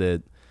think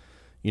that,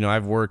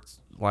 I've worked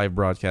live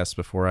broadcasts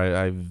before.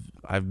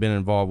 I've been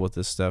involved with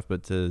this stuff,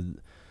 but to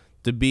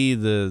be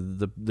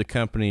the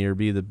company or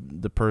be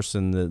the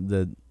person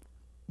that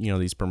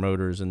these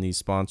promoters and these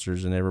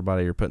sponsors and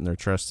everybody are putting their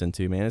trust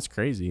into, man, it's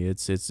crazy.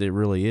 It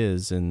really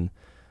is, and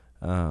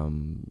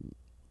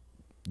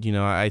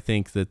I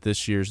think that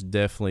this year's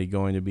definitely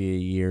going to be a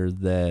year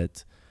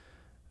that,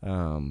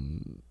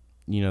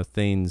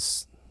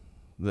 things,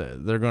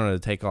 they're going to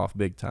take off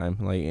big time.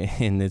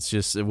 And it's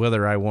just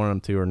whether I want them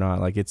to or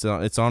not.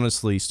 It's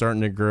honestly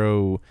starting to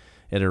grow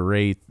at a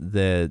rate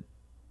that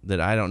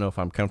I don't know if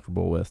I'm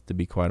comfortable with, to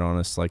be quite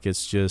honest.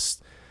 It's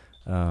just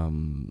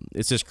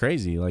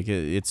crazy.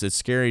 It's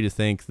scary to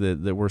think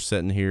that we're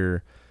sitting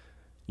here,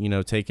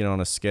 taking on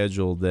a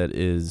schedule that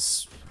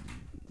is,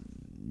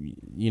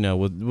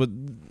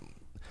 with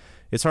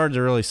it's hard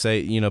to really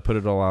say, put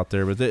it all out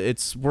there, but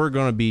we're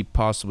going to be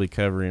possibly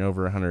covering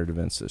over 100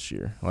 events this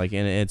year. And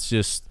it's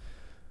just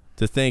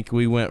to think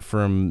we went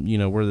from,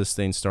 where this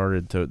thing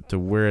started to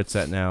where it's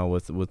at now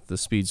with the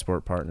Speed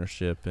Sport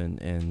partnership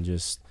and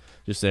just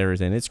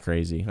everything. It's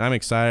crazy. I'm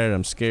excited.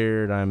 I'm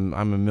scared. I'm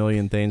a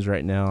million things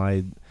right now.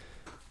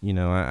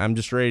 I'm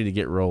just ready to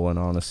get rolling,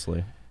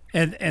 honestly.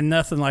 And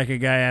nothing like a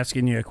guy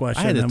asking you a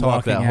question. I had to and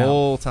talk that out.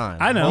 whole time.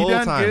 I know. You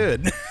done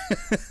good.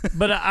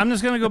 But I'm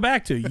just going to go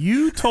back to,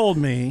 you told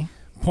me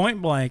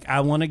point blank,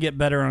 I want to get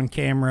better on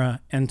camera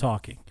and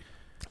talking.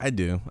 I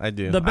do.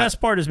 The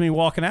best part is me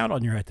walking out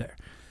on you right there.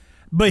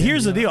 But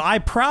here's the deal. I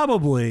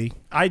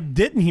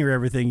didn't hear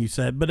everything you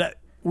said, but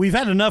we've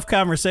had enough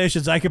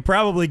conversations. I could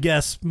probably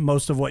guess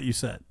most of what you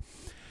said.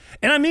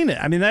 And I mean it.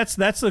 I mean, that's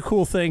the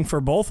cool thing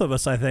for both of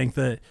us. I think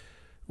that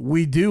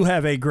we do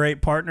have a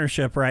great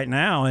partnership right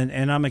now,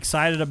 and I'm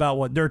excited about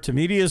what Dirt to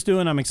Media is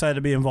doing. I'm excited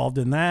to be involved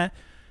in that.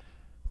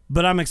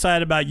 But I'm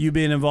excited about you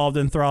being involved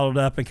in Throttled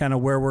Up and kind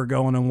of where we're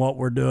going and what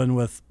we're doing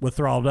with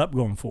Throttled Up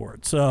going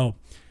forward. So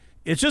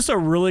it's just a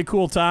really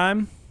cool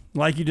time.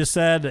 Like you just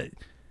said,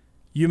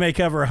 you may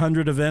cover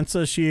 100 events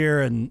this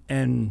year,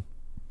 and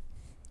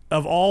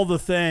of all the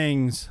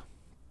things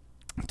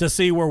to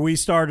see where we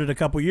started a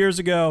couple years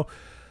ago,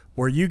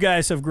 where you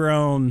guys have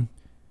grown,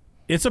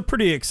 it's a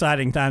pretty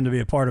exciting time to be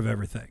a part of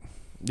everything.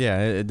 Yeah,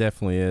 it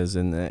definitely is.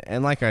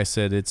 And like I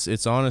said,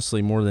 it's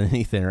honestly more than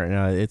anything right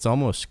now, it's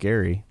almost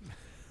scary.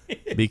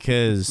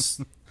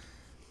 Because,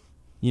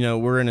 you know,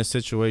 we're in a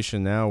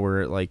situation now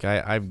where, like,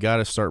 I've got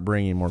to start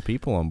bringing more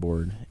people on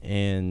board.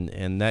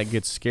 And that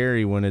gets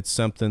scary when it's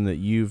something that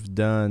you've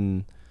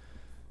done,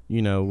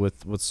 you know,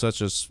 with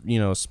such a, you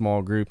know, a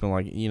small group. And,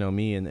 like, you know,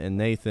 me and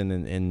Nathan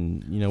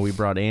and, you know, we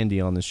brought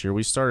Andy on this year.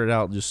 We started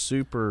out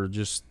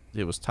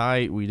it was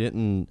tight. We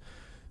didn't,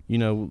 you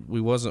know, we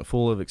wasn't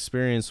full of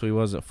experience. We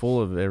wasn't full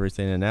of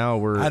everything. And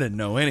now I didn't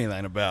know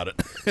anything about it.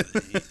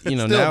 You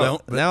know,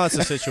 now it's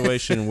a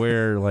situation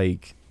where,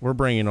 like, we're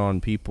bringing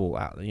on people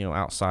out, you know,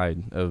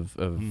 outside of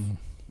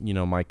you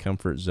know, my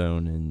comfort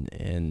zone,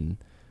 and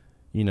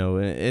you know,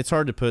 it's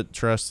hard to put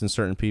trust in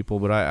certain people,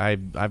 but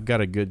I've got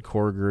a good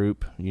core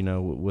group, you know,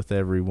 with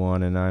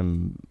everyone, and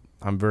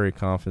I'm very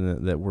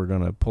confident that we're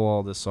gonna pull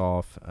all this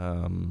off.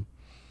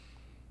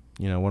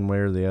 You know, one way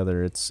or the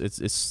other, it's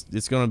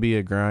going to be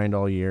a grind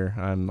all year.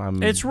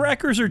 It's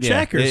wreckers or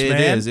checkers,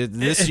 man. It is.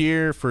 This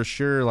year for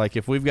sure. Like,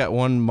 if we've got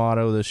one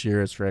motto this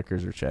year, it's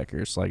wreckers or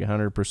checkers. Like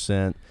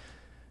 100%.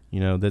 You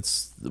know,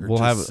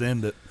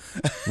 send it.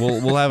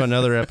 we'll have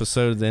another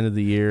episode at the end of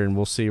the year, and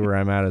we'll see where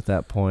I'm at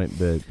that point.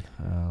 But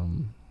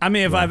I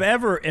mean, if I've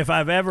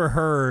ever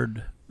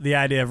heard the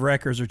idea of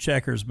wreckers or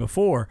checkers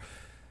before,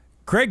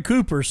 Craig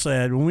Cooper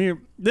said,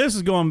 this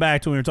is going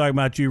back to when we were talking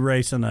about you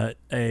racing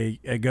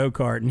a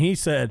go-kart, and he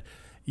said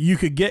you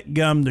could get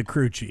gum to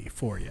crew chief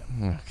for you.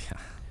 Okay.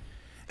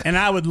 And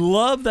I would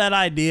love that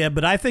idea,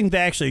 but I think they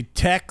actually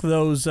tech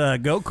those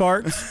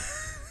go-karts.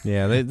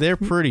 Yeah, they're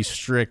pretty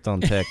strict on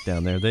tech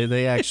down there.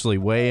 They actually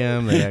weigh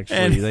them.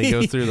 They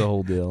go through the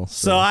whole deal.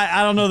 So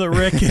I don't know that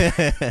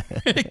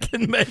Rick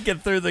can make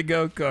it through the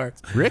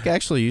go-karts. Rick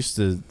actually used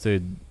to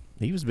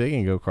he was big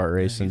in go-kart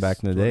racing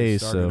back in the day.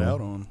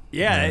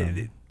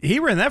 He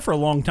ran that for a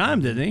long time,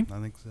 didn't he?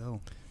 I think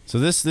so. So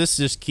this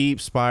just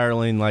keeps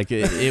spiraling. Like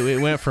it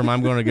went from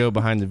I'm going to go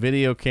behind the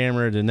video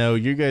camera to no,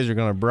 you guys are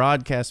going to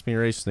broadcast me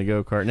racing the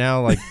go-kart.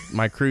 Now, like,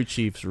 my crew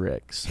chief's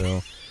Rick.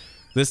 So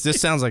this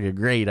sounds like a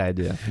great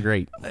idea.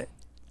 Great.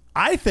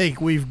 I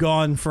think we've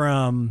gone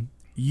from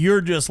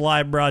you're just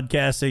live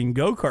broadcasting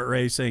go-kart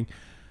racing.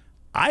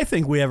 I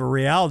think we have a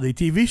reality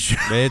TV show.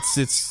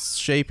 It's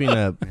shaping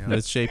up. Yeah.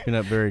 It's shaping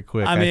up very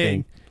quick. I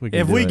think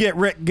if we get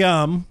Rick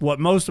Gum, what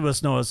most of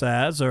us know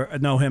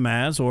him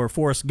as, or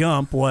Forrest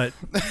Gump, what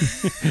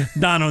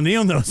Don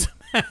O'Neill knows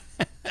him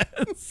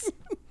as,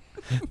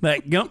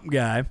 that Gump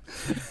guy.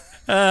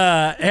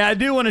 Hey, I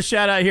do want to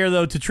shout out here,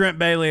 though, to Trent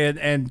Bailey.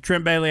 And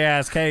Trent Bailey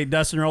asked, hey,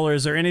 Dustin Roller,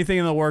 is there anything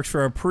in the works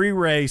for a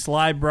pre-race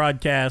live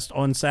broadcast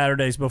on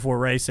Saturdays before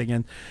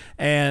racing?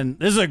 And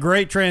this is a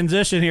great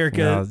transition here.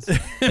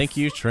 Thank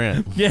you,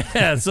 Trent.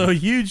 Yeah, so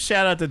huge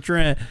shout out to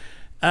Trent.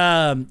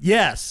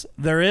 Yes,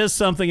 there is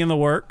something in the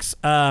works,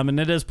 and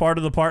it is part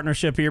of the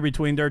partnership here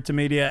between Dirt to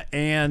Media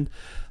and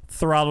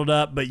Throttled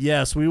Up. But,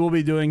 yes, we will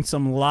be doing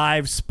some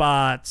live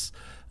spots,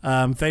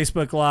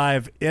 Facebook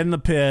Live in the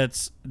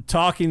pits,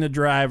 talking to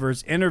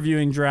drivers,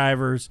 interviewing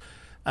drivers,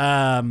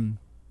 and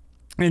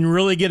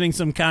really getting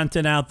some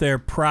content out there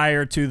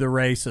prior to the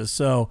races.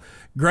 So,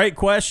 great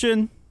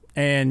question.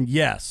 And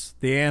yes,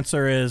 the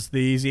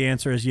easy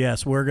answer is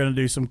yes. We're going to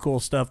do some cool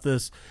stuff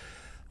this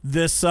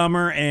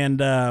summer,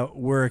 and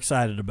we're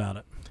excited about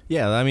it.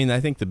 Yeah, I mean, I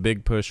think the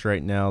big push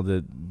right now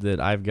that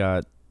I've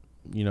got,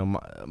 you know,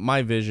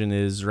 my vision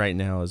is right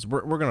now is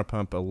we're going to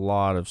pump a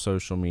lot of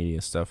social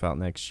media stuff out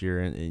next year,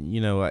 and you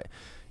know,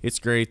 it's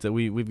great that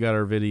we've got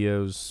our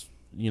videos,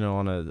 you know,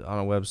 on a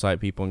website.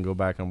 People can go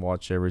back and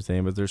watch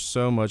everything, but there's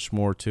so much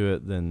more to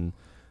it than,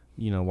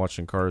 you know,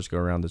 watching cars go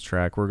around the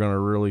track. We're going to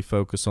really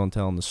focus on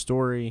telling the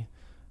story.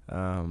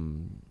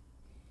 You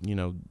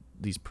know,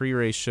 these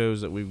pre-race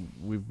shows that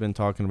we've been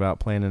talking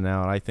about planning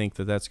out. I think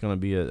that's going to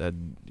be a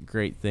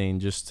great thing,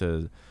 just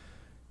to,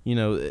 you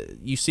know,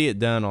 you see it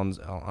done on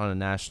a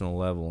national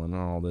level and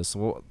all this.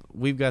 Well,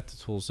 we've got the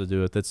tools to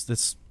do it.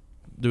 Let's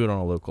do it on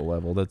a local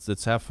level.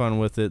 Let's have fun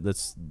with it.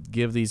 Let's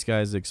give these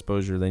guys the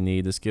exposure they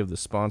need. Let's give the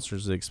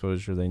sponsors the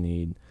exposure they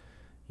need.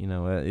 You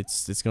know,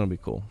 it's going to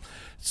be cool.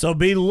 So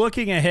be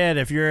looking ahead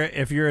if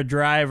you're a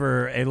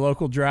driver, a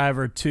local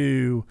driver,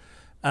 to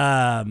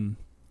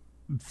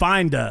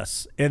find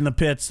us in the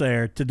pits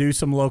there to do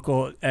some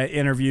local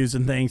interviews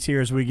and things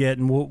here as we get,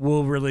 and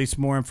we'll release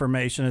more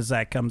information as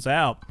that comes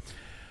out.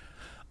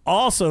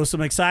 Also,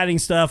 some exciting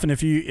stuff, and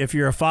if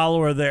you're a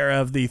follower there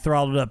of the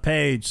Throttled Up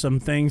page, some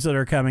things that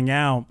are coming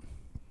out.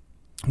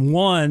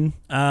 One,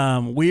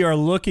 we are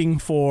looking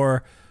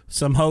for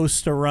some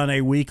hosts to run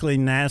a weekly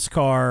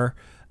NASCAR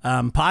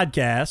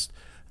podcast.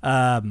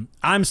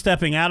 I'm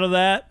stepping out of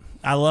that.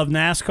 I love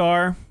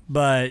NASCAR,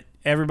 but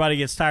everybody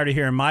gets tired of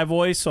hearing my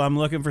voice, so I'm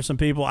looking for some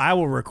people. I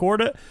will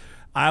record it.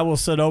 I will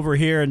sit over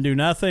here and do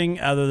nothing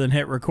other than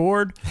hit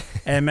record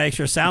and make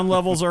sure sound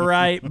levels are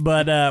right.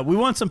 But we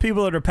want some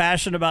people that are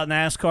passionate about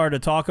NASCAR to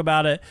talk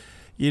about it.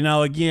 You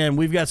know, again,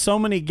 we've got so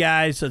many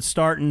guys that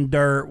start in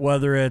dirt,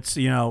 whether it's,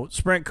 you know,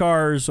 sprint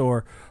cars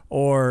or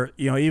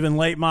you know, even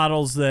late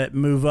models that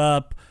move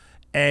up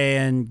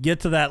and get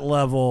to that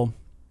level.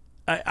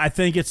 I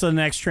think it's the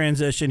next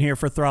transition here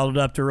for Throttled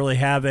Up to really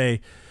have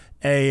a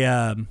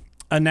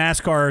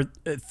NASCAR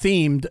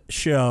themed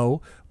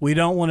show. We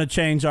don't want to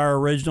change our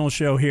original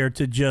show here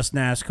to just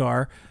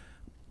NASCAR.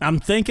 I'm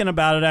thinking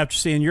about it after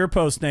seeing your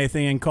post,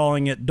 Nathan, and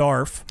calling it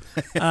DARF.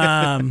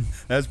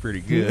 That's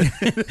pretty good.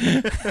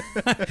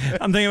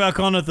 I'm thinking about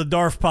calling it the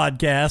DARF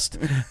podcast.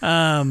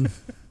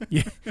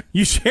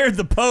 You shared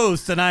the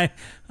post, and I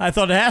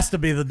thought it has to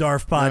be the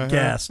DARF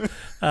podcast.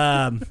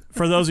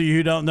 For those of you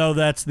who don't know,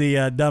 that's the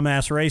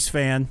dumbass race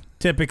fan,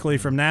 typically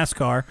from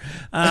NASCAR.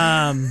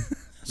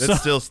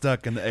 That's still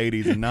stuck in the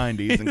 80s and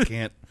 90s and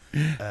can't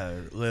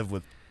live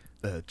with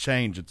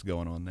change that's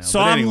going on now. So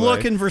but I'm anyway.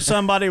 looking for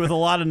somebody with a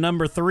lot of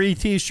number 3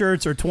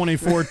 T-shirts or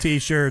 24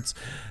 T-shirts.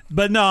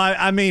 But no,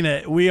 I mean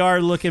it. We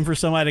are looking for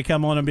somebody to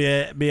come on and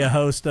be a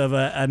host of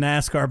a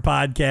NASCAR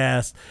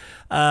podcast,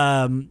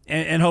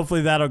 and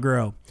hopefully that'll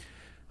grow.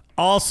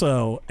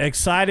 Also,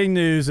 exciting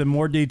news, and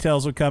more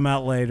details will come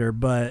out later,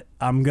 but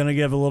I'm going to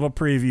give a little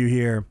preview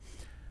here.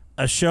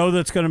 A show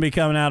that's going to be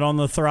coming out on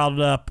the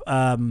Throttled Up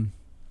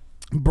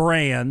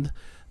brand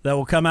that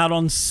will come out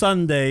on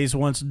Sundays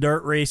once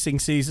dirt racing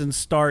season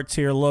starts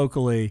here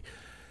locally.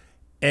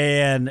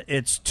 And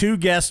it's 2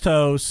 guest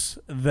hosts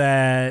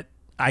that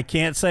I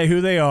can't say who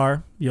they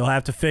are. You'll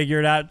have to figure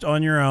it out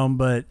on your own,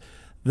 but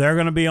they're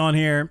going to be on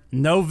here.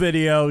 No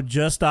video,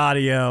 just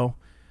audio,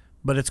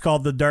 but it's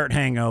called The Dirt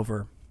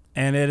Hangover.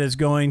 And it is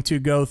going to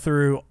go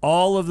through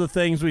all of the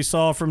things we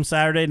saw from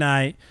Saturday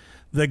night,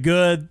 the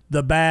good,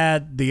 the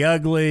bad, the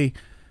ugly,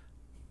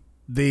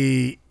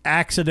 the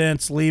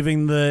accidents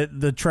leaving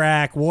the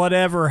track,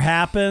 whatever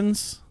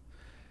happens,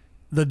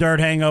 the Dirt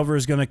Hangover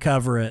is going to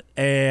cover it.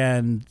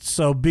 And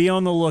so be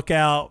on the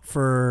lookout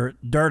for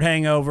Dirt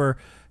Hangover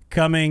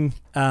coming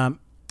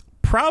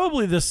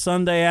probably this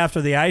Sunday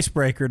after the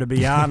Icebreaker, to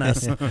be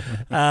honest,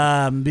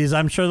 because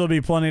I'm sure there'll be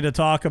plenty to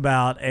talk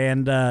about.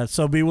 And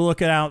so be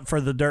looking out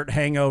for the Dirt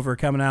Hangover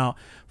coming out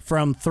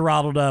from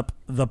Throttled Up,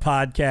 the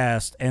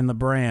podcast and the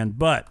brand.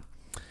 But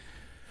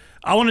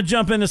I want to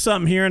jump into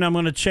something here, and I'm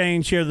going to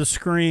change here the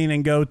screen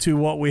and go to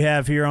what we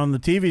have here on the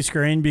TV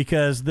screen,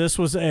 because this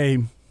was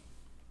an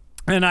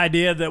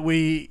idea that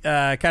we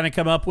kind of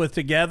come up with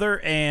together.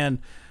 And,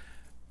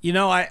 you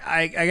know,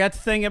 I got to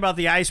thinking about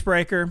the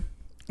Icebreaker,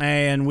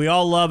 and we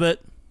all love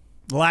it.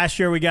 Last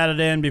year we got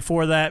it in.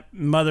 Before that,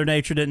 Mother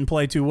Nature didn't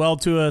play too well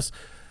to us.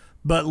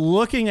 But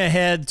looking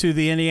ahead to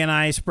the Indiana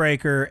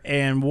Icebreaker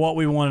and what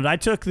we wanted, I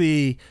took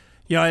and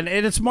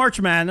it's March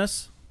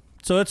Madness.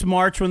 So it's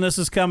March when this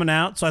is coming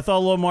out. So I thought a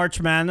little March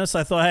Madness.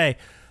 I thought, hey,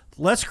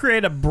 let's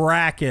create a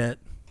bracket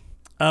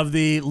of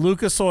the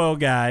Lucas Oil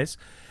guys.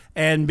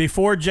 And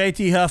before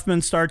JT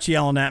Huffman starts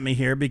yelling at me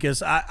here,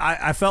 because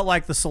I felt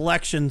like the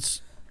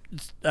selections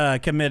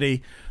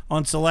committee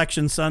on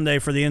Selection Sunday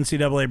for the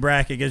NCAA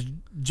bracket, because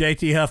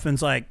JT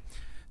Huffman's like,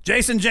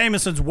 Jason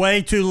Jameson's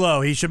way too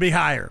low. He should be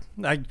higher.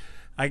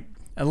 I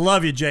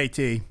love you,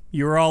 JT.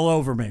 You were all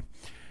over me.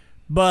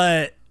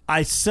 But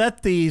I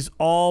set these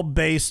all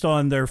based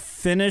on their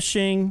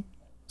finishing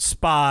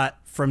spot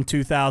from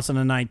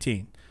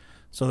 2019.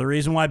 So the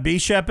reason why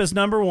Bishop is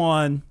number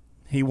 1,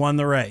 he won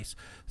the race.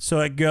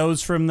 So it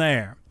goes from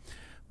there.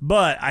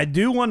 But I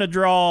do want to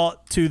draw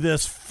to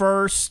this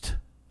first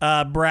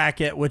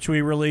bracket, which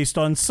we released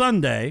on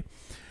Sunday.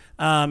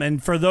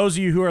 And for those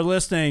of you who are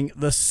listening,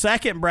 the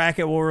second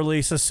bracket will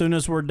release as soon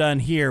as we're done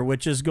here,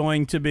 which is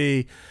going to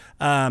be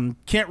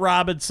Kent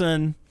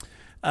Robinson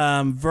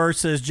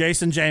versus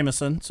Jason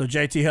Jameson. So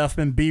JT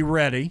Huffman, be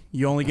ready.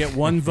 You only get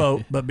 1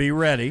 vote, but be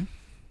ready.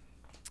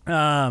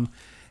 And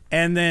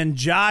then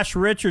Josh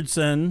Richards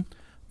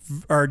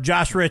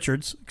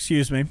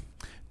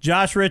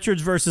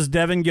versus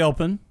Devin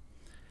Gilpin,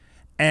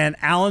 and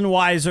Alan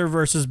Weiser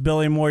versus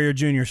Billy Moyer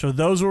Jr. So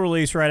those will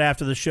release right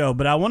after the show.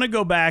 But I want to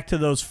go back to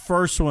those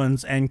first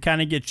ones and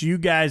kind of get you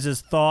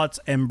guys' thoughts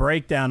and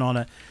breakdown on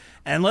it.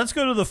 And let's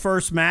go to the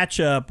first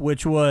matchup,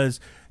 which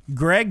was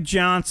Greg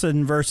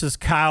Johnson versus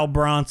Kyle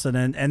Bronson.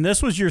 And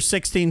this was your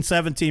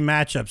 16-17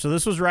 matchup. So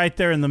this was right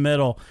there in the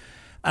middle.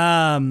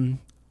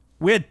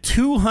 We had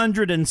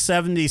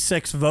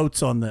 276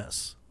 votes on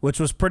this,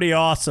 which was pretty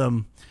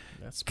awesome.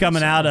 That's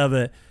coming out of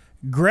it.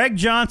 Greg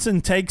Johnson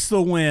takes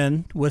the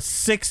win with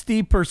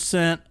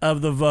 60%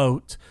 of the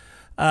vote.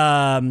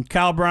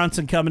 Kyle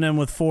Bronson coming in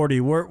with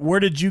 40. Where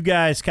did you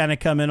guys kind of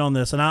come in on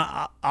this? And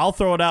I'll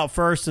throw it out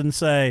first and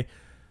say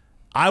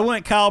I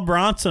went Kyle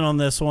Bronson on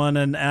this one,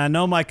 and I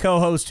know my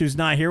co-host who's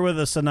not here with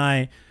us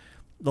tonight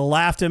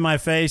laughed in my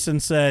face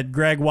and said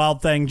Greg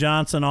Wild Thing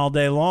Johnson all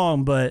day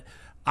long, but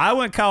I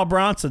went Kyle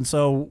Bronson.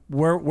 So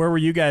where were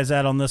you guys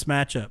at on this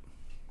matchup?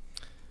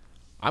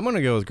 I'm going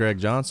to go with Greg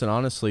Johnson,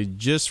 honestly,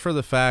 just for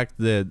the fact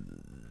that,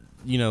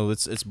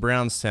 it's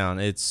Brownstown.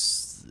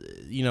 It's,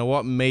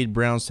 what made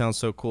Brownstown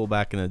so cool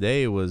back in the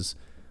day was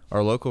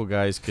our local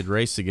guys could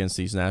race against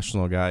these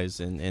national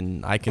guys,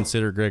 and I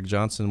consider Greg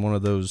Johnson one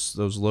of those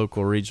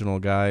local regional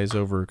guys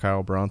over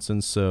Kyle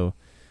Bronson. So,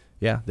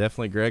 yeah,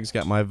 definitely Greg's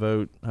got my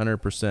vote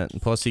 100%.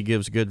 And plus, he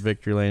gives good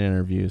Victory Lane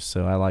interviews,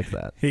 so I like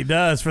that. He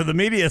does. For the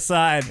media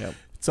side, Yep.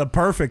 It's a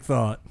perfect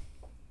thought.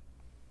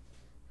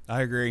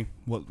 I agree.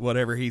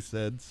 Whatever he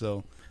said.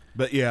 So,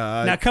 but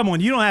yeah. Now, come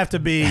on, you don't have to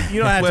be.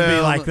 You don't have to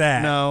be like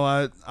that.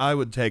 No, I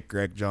would take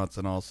Greg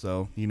Johnson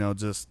also.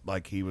 Just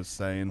like he was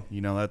saying.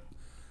 That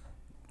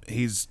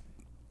he's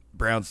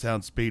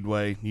Brownstown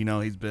Speedway.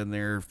 He's been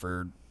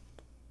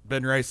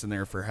racing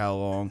there for how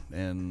long,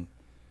 and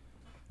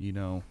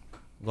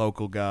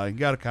local guy. You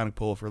got to kind of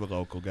pull for the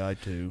local guy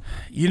too.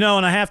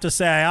 And I have to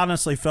say, I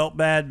honestly felt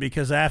bad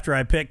because after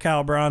I picked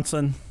Kyle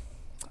Bronson.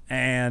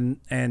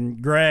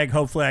 And Greg,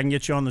 hopefully I can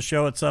get you on the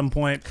show at some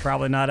point.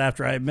 Probably not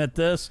after I admit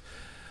this.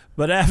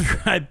 But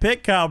after I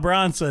picked Kyle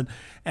Bronson,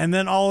 and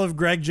then all of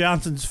Greg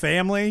Johnson's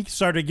family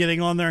started getting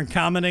on there and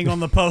commenting on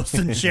the post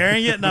and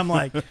sharing it. And I'm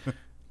like,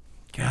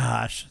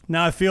 gosh,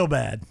 now I feel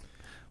bad.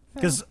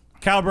 Because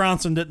Kyle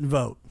Bronson didn't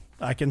vote.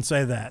 I can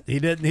say that. He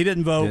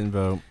didn't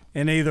vote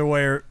in either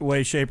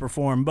way, shape, or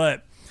form.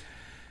 But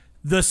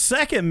the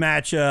second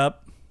matchup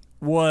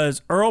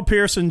was Earl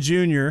Pearson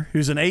Jr.,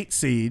 who's an 8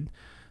 seed,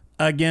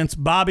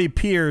 against Bobby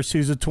Pierce,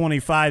 who's a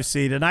 25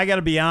 seed. And I got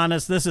to be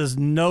honest, this is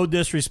no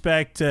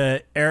disrespect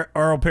to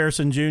Earl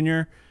Pearson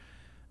Jr.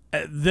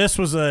 This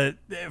was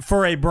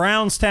for a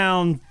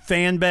Brownstown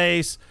fan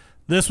base,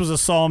 this was a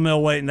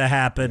sawmill waiting to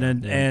happen.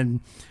 And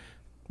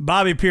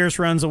Bobby Pierce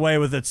runs away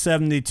with it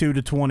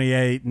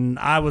 72-28. And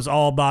I was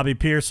all Bobby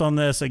Pierce on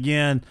this.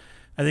 Again,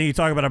 I think you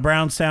talk about a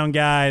Brownstown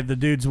guy. The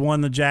dude's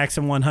won the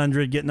Jackson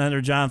 100, getting under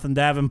Jonathan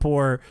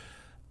Davenport.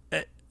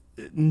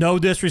 No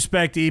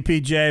disrespect to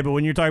EPJ, but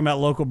when you're talking about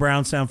local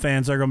Brownstown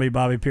fans, they're going to be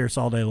Bobby Pierce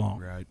all day long.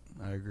 Right.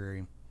 I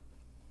agree.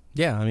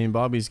 Yeah, I mean,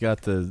 Bobby's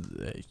got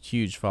the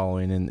huge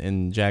following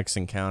in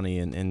Jackson County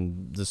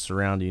and the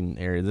surrounding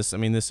area. This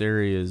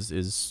area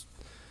is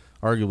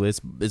arguably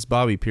it's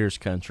Bobby Pierce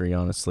country,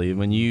 honestly.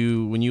 When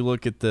you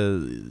look at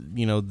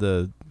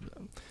the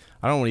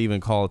I don't want to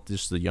even call it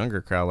just the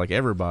younger crowd. Like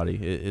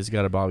everybody has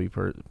got a Bobby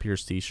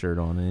Pierce T-shirt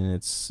on, and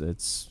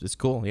it's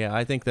cool. Yeah,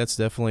 I think that's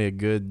definitely a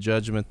good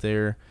judgment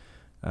there.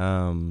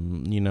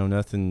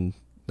 Nothing,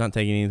 not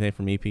taking anything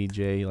from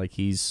EPJ. Like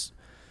he's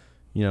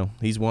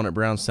won at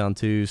Brownstown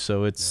too.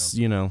 So it's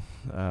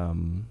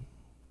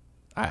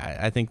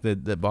I think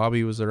that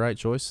Bobby was the right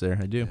choice there.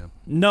 I do. Yeah.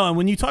 No, and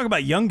when you talk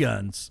about young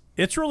guns,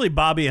 it's really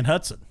Bobby and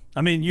Hudson.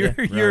 I mean,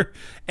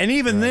 and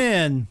even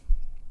then.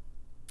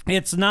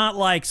 It's not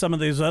like some of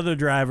these other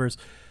drivers.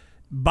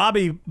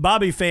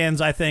 Bobby fans,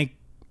 I think,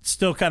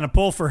 still kind of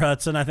pull for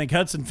Hudson. I think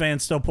Hudson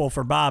fans still pull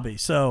for Bobby.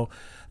 So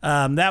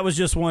that was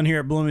just one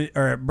here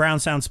at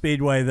Brownstown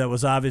Speedway that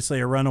was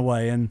obviously a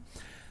runaway. And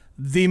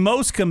the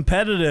most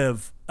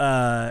competitive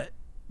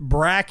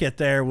bracket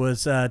there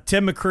was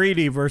Tim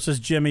McCready versus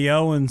Jimmy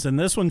Owens, and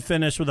this one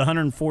finished with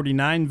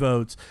 149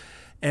 votes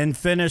and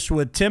finished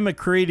with Tim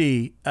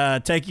McCready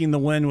taking the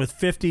win with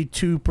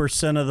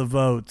 52% of the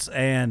votes.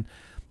 And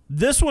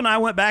this one I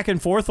went back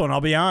and forth on,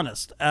 I'll be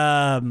honest.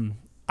 I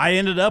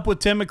ended up with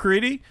Tim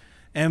McCready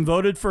and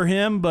voted for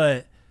him,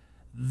 but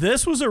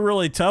this was a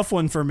really tough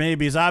one for me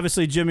because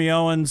obviously Jimmy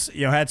Owens,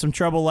 had some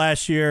trouble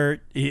last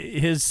year.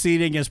 His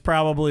seating is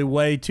probably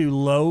way too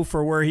low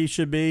for where he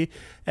should be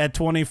at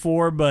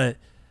 24, but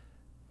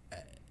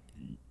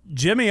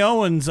Jimmy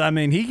Owens,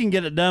 he can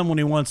get it done when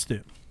he wants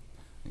to.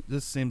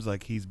 This seems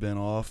like he's been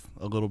off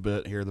a little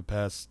bit here the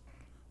past,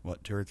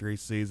 2 or 3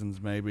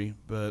 seasons maybe,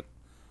 but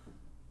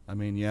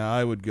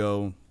I would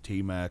go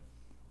T-Mac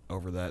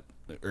over that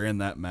or in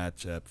that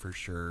matchup for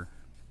sure.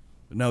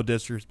 No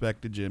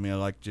disrespect to Jimmy. I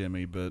like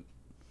Jimmy, but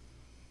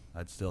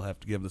I'd still have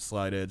to give the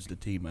slight edge to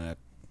T-Mac.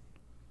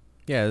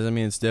 Yeah,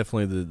 it's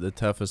definitely the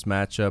toughest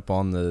matchup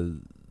on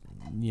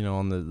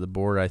the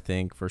board, I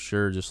think, for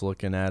sure, just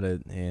looking at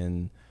it.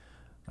 And,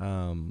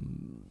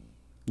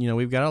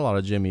 we've got a lot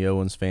of Jimmy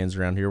Owens fans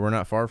around here. We're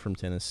not far from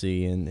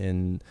Tennessee,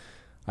 and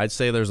I'd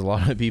say there's a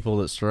lot of people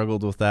that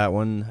struggled with that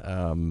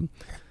one.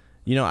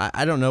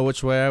 I don't know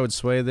which way I would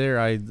sway there.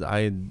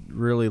 I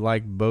really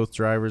like both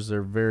drivers.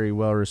 They're very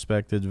well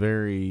respected,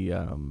 very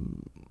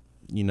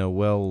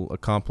well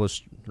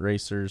accomplished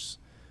racers.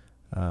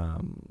 I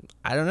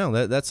don't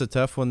know. That's a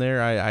tough one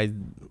there.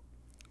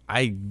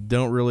 I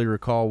don't really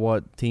recall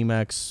what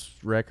T-Mac's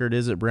record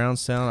is at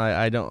Brownstown.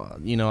 I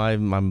don't.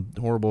 I'm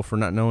horrible for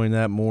not knowing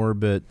that more,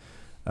 but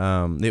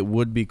It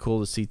would be cool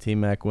to see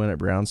T-Mac win at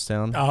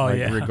Brownstown. Oh,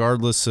 yeah.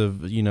 Regardless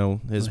of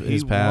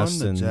his past. He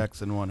won and the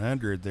Jackson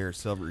 100 there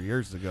several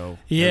years ago.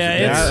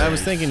 Yeah, I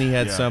was thinking he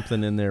had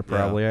something in there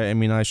probably. Yeah. I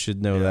mean, I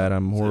should know that.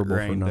 I'm horrible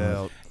for not.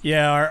 Out.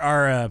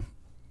 Yeah,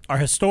 our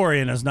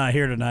historian is not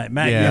here tonight.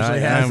 Matt usually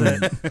has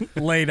it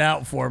laid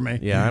out for me.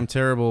 Yeah, I'm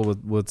terrible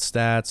with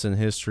stats and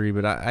history,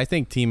 but I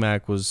think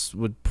T-Mac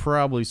would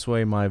probably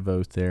sway my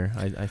vote there.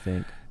 I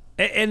think.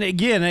 And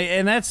again,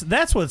 and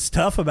that's what's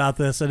tough about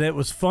this, and it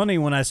was funny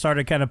when I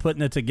started kind of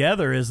putting it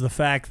together, is the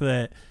fact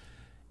that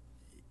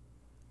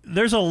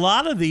there's a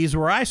lot of these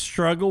where I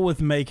struggle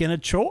with making a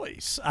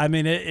choice. I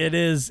mean, it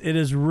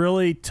is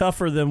really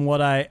tougher than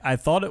what I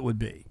thought it would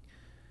be.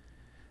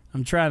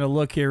 I'm trying to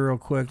look here real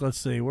quick. Let's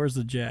see. Where's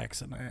the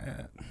Jackson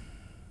at?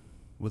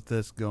 With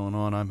this going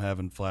on, I'm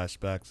having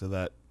flashbacks of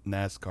that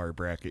NASCAR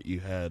bracket you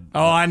had.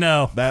 Oh, I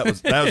know. That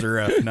was a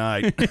rough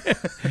night.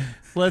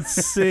 Let's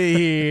see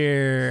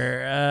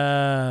here.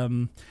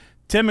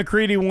 Tim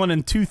McCready won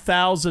in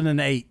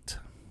 2008.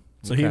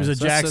 So he was a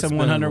Jackson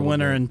 100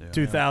 winner in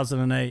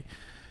 2008.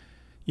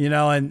 You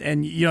know,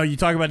 and you know, you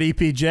talk about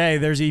EPJ.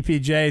 There's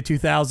EPJ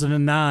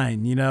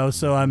 2009. You know,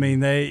 so I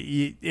mean,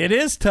 it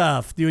is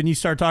tough when you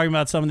start talking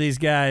about some of these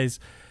guys.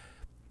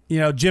 You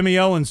know, Jimmy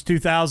Owens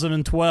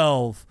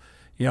 2012.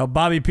 You know,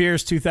 Bobby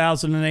Pierce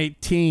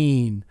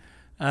 2018.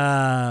 You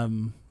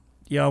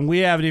know, and we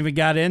haven't even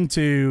got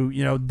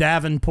into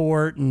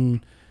Davenport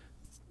and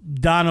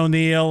Don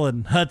O'Neill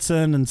and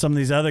Hudson and some of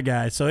these other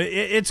guys. So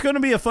it's going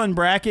to be a fun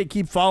bracket.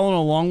 Keep following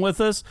along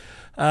with us.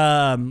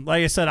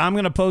 Like I said, I'm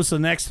going to post the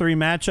next 3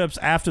 matchups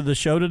after the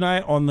show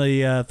tonight on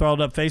the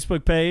Throttled Up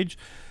Facebook page.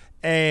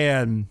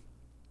 And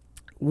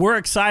we're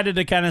excited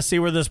to kind of see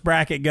where this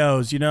bracket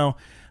goes. You know,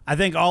 I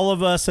think all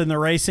of us in the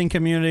racing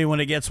community,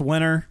 when it gets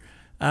winter,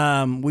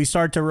 we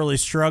start to really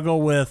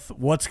struggle with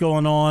what's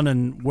going on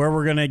and where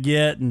we're going to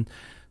get. And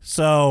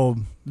so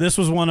this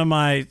was one of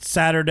my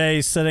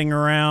Saturdays sitting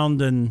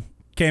around and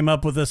came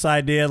up with this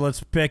idea.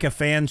 Let's pick a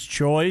fan's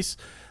choice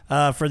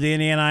for the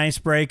Indiana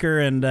Icebreaker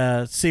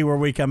and see where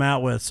we come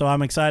out with. So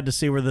I'm excited to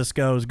see where this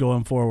goes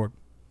going forward.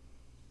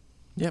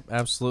 Yep,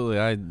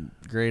 absolutely.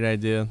 Great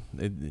idea.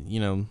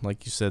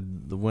 Like you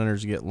said, the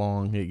winters get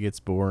long. It gets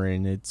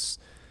boring. It's,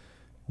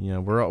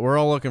 we're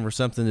all looking for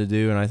something to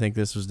do, and I think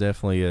this was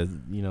definitely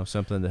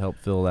something to help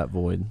fill that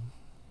void.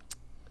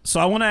 So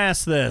I want to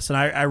ask this, and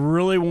I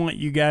really want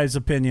you guys'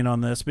 opinion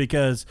on this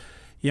because,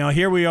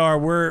 here we are.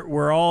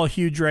 We're all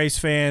huge race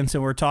fans,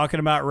 and we're talking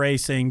about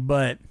racing,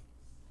 but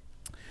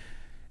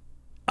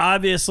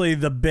obviously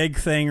the big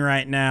thing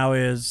right now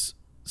is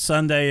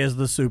Sunday is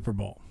the Super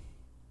Bowl.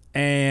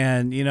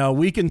 And,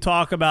 we can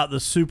talk about the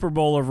Super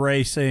Bowl of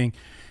racing.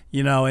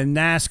 In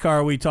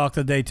NASCAR, we talk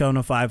the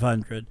Daytona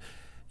 500.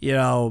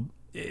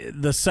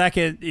 The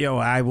second,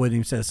 I wouldn't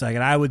even say the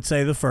second. I would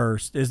say the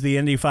first is the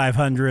Indy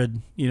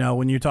 500,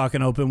 when you're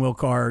talking open wheel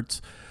karts.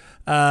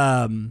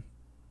 When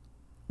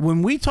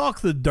we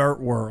talk the dirt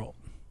world,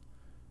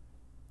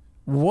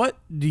 what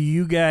do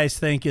you guys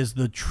think is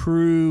the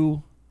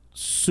true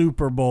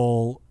Super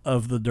Bowl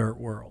of the dirt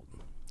world?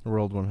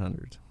 World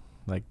 100.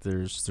 Like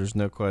there's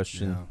no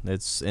question. Yeah.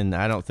 And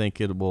I don't think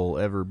it will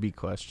ever be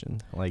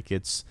questioned. Like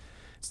it's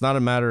not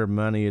a matter of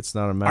money. It's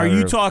not a matter. Are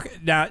you talking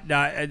now?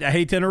 I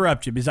hate to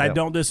interrupt you because I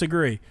don't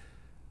disagree.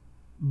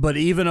 But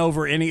even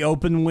over any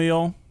open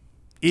wheel,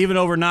 even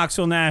over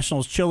Knoxville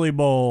Nationals, Chili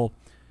Bowl.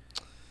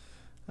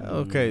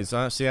 Okay, so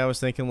I was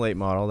thinking late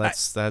model.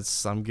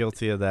 That's I'm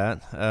guilty of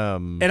that.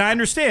 And I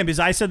understand because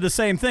I said the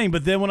same thing.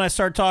 But then when I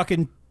start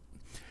trying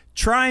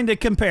to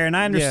compare, and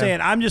I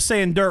understand, I'm just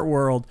saying dirt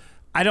world.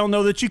 I don't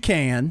know that you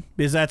can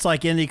because that's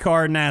like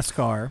IndyCar and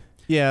NASCAR.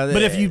 Yeah,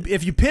 but if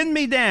you pin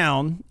me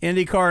down,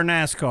 IndyCar,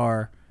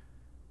 NASCAR,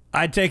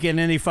 I'd take an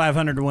Indy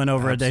 500 to win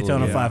over a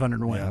Daytona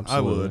 500 win. Yeah, I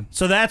would.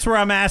 So that's where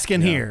I'm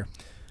asking here.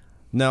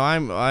 No,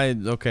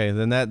 okay.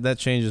 Then that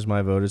changes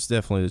my vote. It's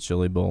definitely the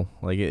Chili Bowl.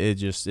 Like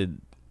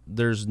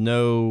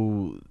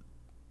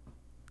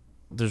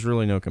there's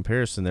really no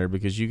comparison there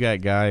because you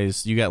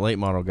got late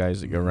model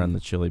guys that go run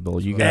the Chili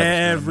Bowl. You got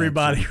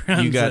everybody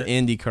runs. You got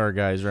IndyCar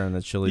guys running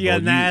the Chili Bowl. You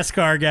got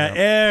NASCAR guys.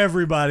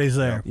 Everybody's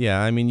there.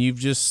 Yeah, I mean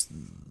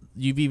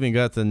you've even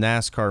got the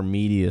NASCAR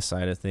media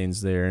side of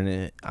things there,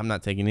 and I'm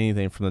not taking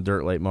anything from the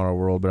dirt late model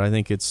world, but I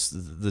think it's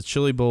the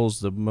Chili Bowl's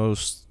the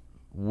most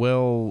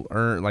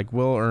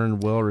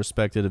well-earned,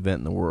 well-respected event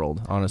in the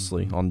world,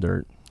 honestly, on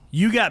dirt.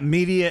 You got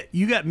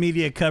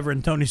media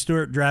covering Tony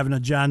Stewart driving a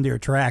John Deere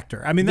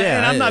tractor. I mean,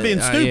 and I'm not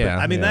being stupid.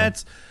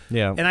 That's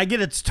and I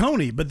get it's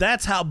Tony, but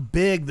that's how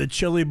big the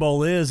Chili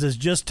Bowl is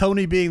just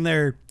Tony being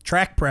there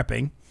track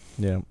prepping.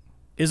 Yeah,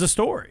 is a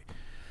story.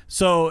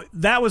 So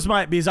that was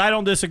because I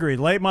don't disagree.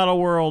 Late model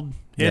world,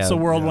 it's the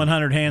World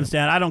 100 hands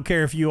down. I don't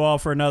care if you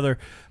offer another.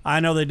 I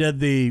know they did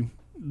the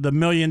 $1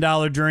 million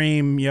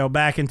dream,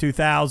 back in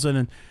 2000,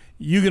 and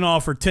you can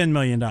offer $10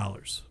 million.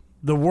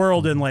 The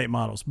world in late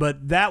models.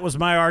 But that was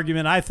my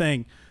argument. I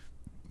think,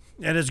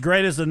 and as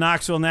great as the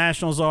Knoxville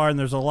Nationals are, and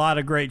there's a lot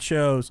of great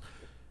shows,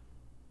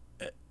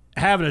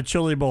 having a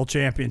Chili Bowl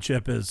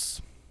championship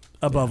is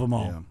above them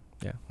all.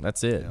 Yeah,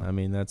 that's it. Yeah. I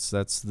mean, that's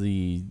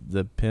the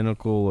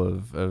pinnacle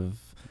of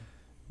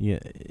yeah.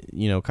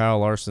 You know, Kyle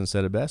Larson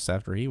said it best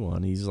after he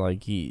won. He's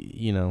like,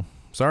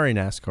 sorry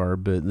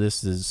NASCAR, but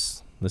this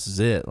is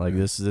it. Like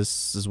this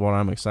is what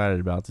I'm excited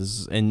about.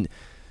 And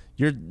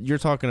you're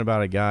talking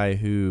about a guy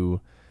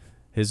who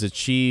has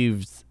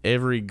achieved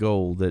every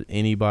goal that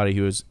anybody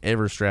who has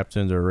ever strapped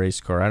into a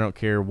race car. I don't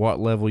care what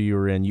level you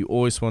were in. You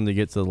always wanted to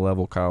get to the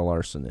level Kyle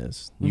Larson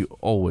is. You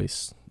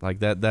always like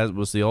that. That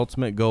was the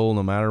ultimate goal,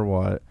 no matter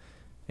what.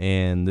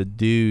 And the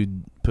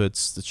dude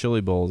puts the Chili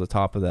Bowl at the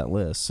top of that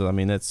list. So I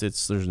mean,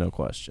 there's no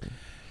question.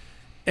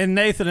 And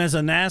Nathan, as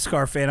a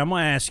NASCAR fan, I'm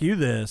going to ask you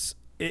this: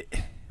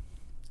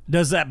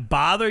 does that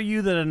bother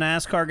you that a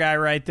NASCAR guy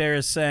right there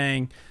is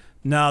saying,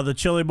 "No, the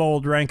Chili Bowl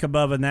would rank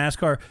above a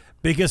NASCAR"?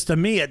 Because to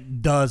me,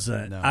 it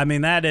doesn't. No. I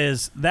mean, that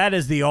is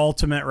the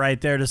ultimate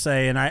right there to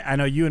say. And I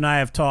know you and I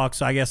have talked,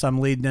 so I guess I'm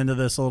leading into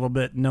this a little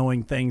bit,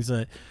 knowing things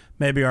that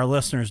maybe our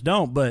listeners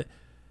don't. But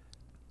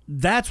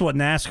that's what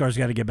NASCAR's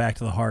got to get back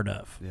to the heart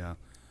of. Yeah.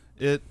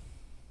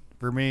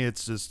 For me,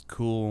 it's just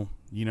cool,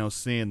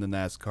 seeing the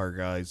NASCAR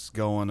guys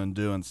going and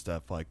doing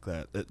stuff like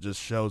that. It just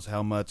shows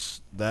how much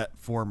that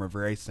form of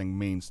racing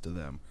means to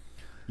them.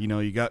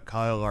 You got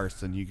Kyle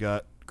Larson, you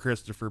got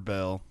Christopher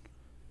Bell,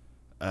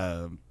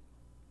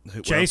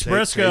 Chase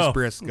Briscoe.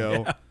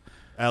 Yeah.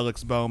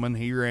 Alex Bowman,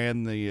 he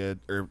ran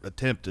or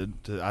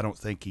attempted to. I don't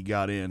think he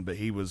got in, but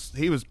he was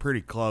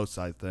pretty close,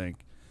 I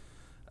think.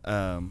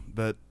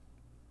 But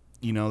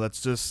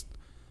that's just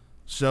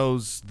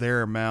shows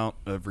their amount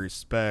of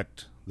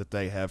respect that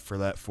they have for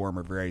that form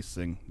of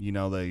racing.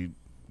 They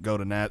go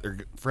to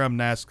from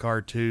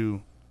NASCAR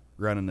to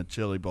running the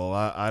Chili Bowl.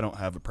 I don't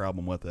have a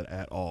problem with it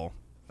at all.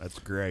 That's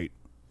great.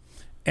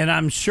 And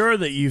I'm sure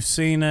that you've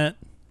seen it,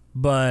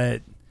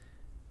 but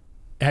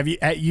have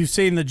you've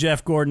seen the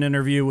Jeff Gordon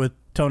interview with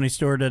Tony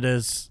Stewart at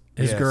his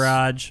Yes.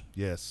 garage?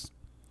 Yes.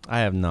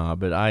 I have not,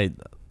 but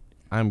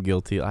I'm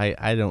guilty.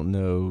 I don't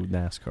know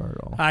NASCAR at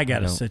all. I got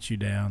to don't. sit you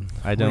down.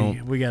 I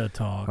don't. We got to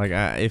talk. Like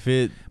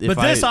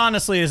But this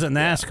honestly isn't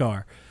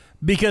NASCAR,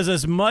 because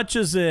as much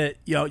as it,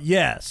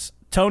 yes,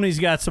 Tony's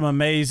got some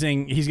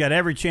amazing. He's got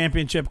every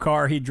championship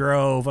car he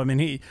drove. I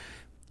mean,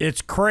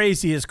 it's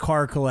crazy his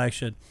car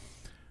collection.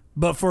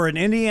 But for an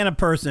Indiana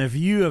person, if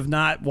you have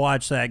not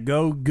watched that,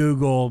 go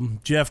Google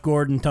Jeff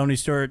Gordon, Tony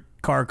Stewart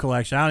car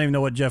collection. I don't even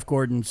know what Jeff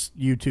Gordon's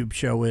YouTube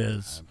show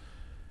is.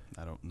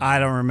 I don't know. I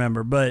don't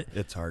remember, but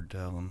It's hard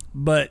telling.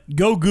 But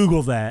go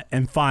Google that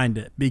and find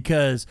it,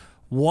 because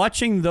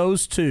watching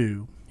those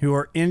two, who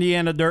are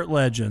Indiana dirt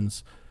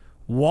legends,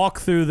 walk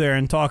through there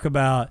and talk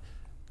about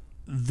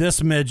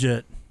this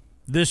midget,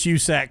 this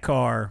USAC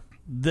car,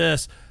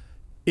 it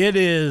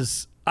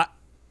is.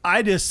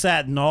 I just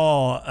sat in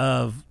awe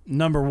of,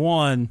 number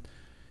one,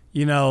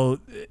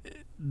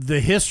 the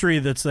history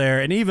that's there,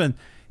 and even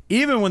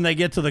when they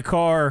get to the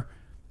car,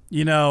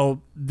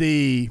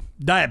 the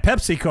Diet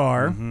Pepsi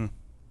car,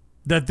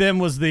 that then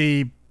was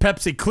the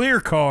Pepsi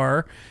Clear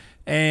car,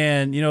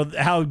 and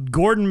how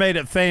Gordon made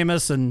it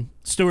famous, and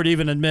Stewart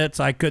even admits,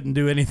 I couldn't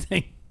do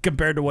anything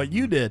compared to what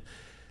you did.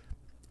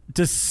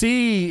 To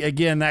see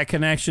again that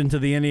connection to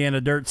the Indiana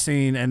dirt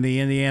scene and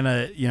the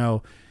Indiana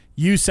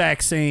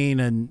USAC scene,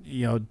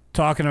 and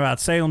talking about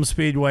Salem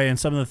Speedway and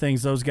some of the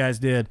things those guys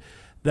did,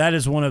 that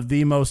is one of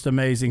the most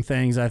amazing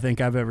things I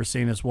think I've ever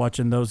seen, is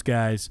watching those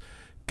guys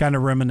kind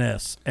of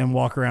reminisce and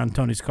walk around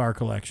Tony's car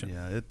collection.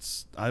 Yeah,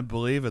 I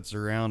believe it's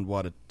around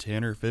a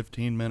 10 or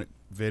 15 minute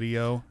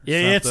video.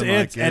 Yeah,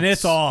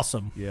 it's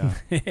awesome. Yeah,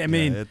 I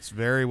mean, it's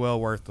very well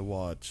worth the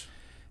watch.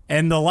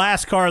 And the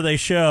last car they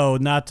show,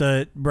 not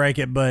to break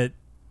it, but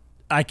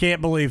I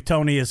can't believe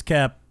Tony has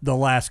kept the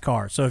last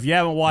car. So if you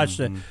haven't watched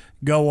it,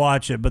 go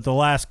watch it. But the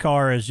last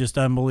car is just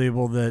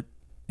unbelievable that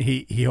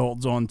he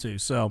holds on to.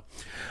 So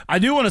I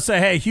do want to say,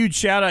 hey, huge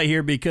shout out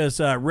here, because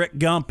Rick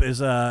Gump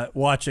is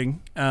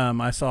watching,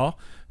 I saw.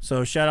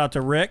 So shout out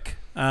to Rick.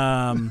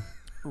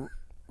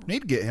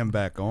 Need to get him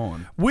back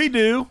on. We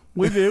do.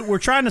 We're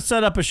trying to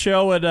set up a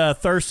show at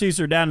Thirsties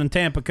or down in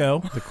Tampico.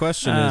 The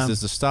question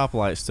is the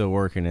stoplight still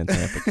working in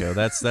Tampico?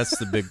 That's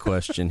the big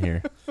question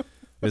here.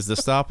 Is the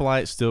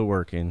stoplight still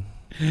working?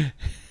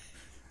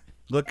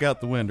 Look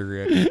out the window,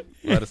 Rick.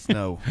 Let us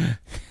know.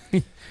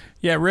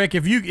 Yeah, Rick,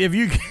 if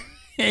you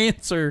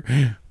answer,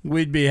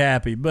 we'd be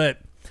happy. But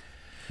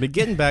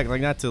getting back,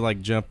 not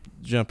to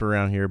jump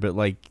around here, but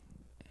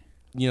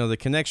the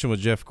connection with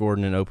Jeff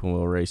Gordon and open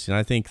wheel racing,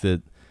 I think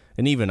that,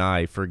 and even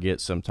I forget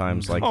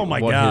sometimes what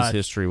gosh. his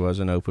history was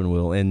in open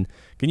wheel. And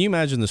can you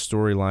imagine the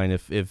storyline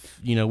if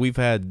we've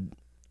had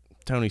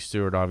Tony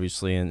Stewart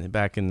obviously and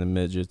back in the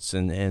midgets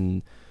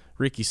and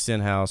Ricky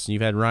Stenhouse, and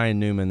you've had Ryan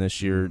Newman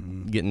this year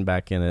getting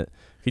back in it.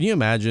 Can you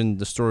imagine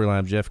the storyline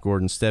of Jeff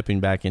Gordon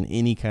stepping back in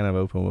any kind of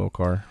open wheel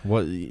car?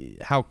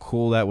 How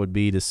cool that would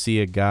be to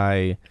see a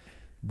guy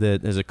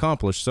that has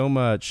accomplished so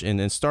much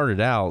and started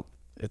out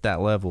at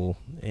that level.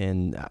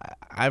 And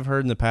I've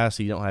heard in the past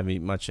he don't have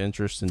much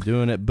interest in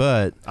doing it,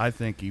 but I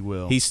think he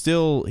will. He's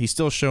still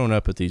showing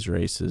up at these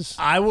races.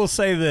 I will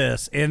say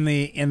this, in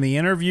the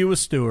interview with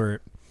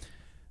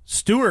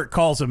Stewart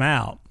calls him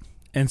out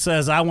and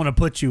says, I want to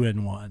put you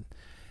in one.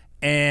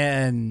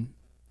 And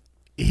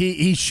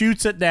he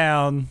shoots it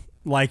down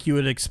like you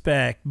would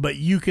expect, but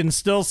you can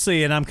still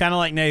see, and I'm kind of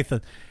like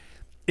Nathan,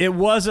 it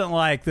wasn't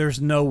like there's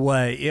no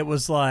way. It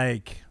was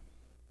like,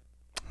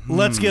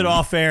 let's get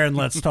off air and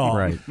let's talk.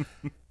 Right.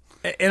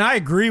 And I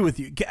agree with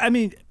you. I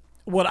mean,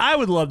 what I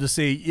would love to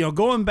see,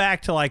 going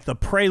back to like the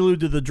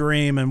Prelude to the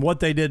Dream and what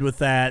they did with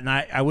that, and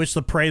I wish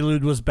the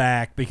Prelude was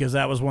back because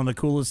that was one of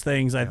the coolest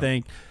things I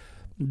think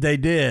they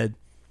did.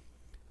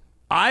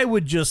 I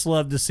would just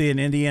love to see an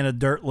Indiana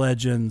Dirt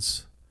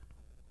Legends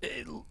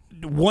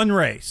one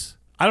race.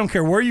 I don't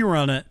care where you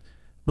run it,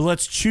 but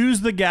let's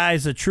choose the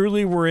guys that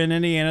truly were in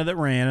Indiana that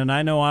ran. And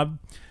I know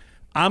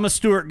I'm a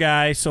Stewart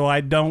guy, so I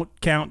don't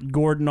count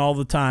Gordon all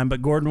the time,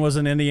 but Gordon was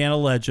an Indiana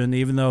legend,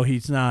 even though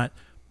he's not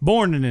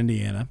born in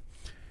Indiana.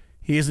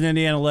 He is an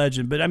Indiana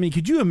legend. But, I mean,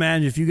 could you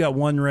imagine if you got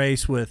one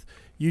race with,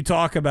 you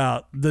talk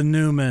about the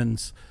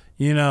Newmans,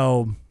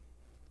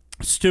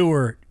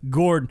 Stewart,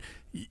 Gordon,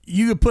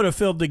 you could put a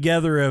field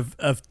together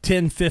of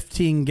 10,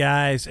 15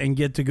 guys and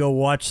get to go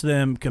watch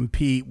them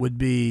compete would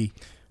be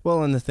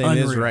well, and the thing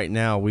unreal. is, right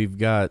now we've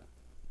got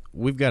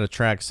a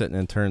track sitting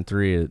in turn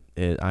 3 at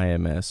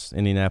IMS,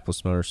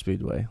 Indianapolis Motor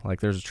Speedway.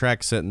 Like there's a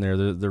track sitting there.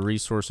 The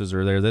resources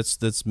are there.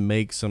 Let's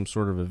make some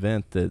sort of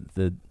event that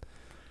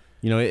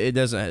it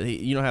doesn't.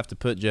 You don't have to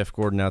put Jeff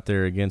Gordon out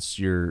there against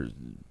your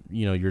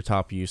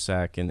top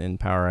USAC and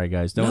Power Eye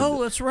guys.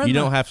 Let's run. You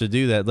don't have to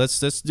do that.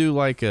 Let's do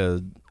like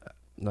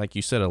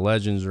you said, a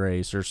Legends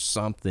race or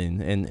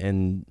something,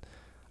 and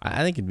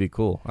I think it'd be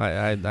cool.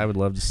 I would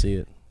love to see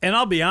it. And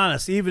I'll be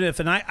honest, even if,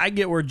 and I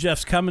get where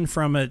Jeff's coming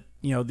from at,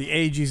 the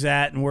age he's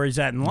at and where he's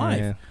at in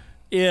life.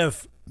 Yeah.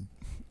 If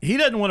he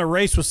doesn't want to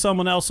race with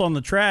someone else on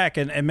the track,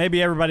 and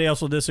maybe everybody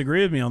else will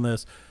disagree with me on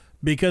this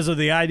because of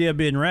the idea of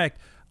being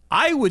wrecked,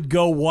 I would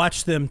go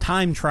watch them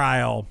time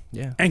trial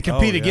and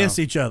compete against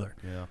each other.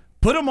 Yeah.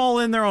 Put them all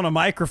in there on a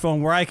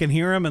microphone where I can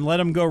hear them and let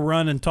them go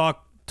run and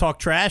talk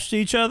trash to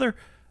each other.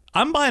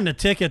 I'm buying a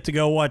ticket to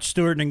go watch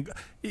Stewart and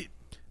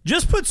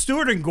just put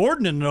Stewart and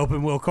Gordon in an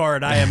open wheel car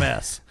at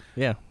IMS.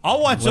 Yeah, I'll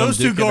watch Let those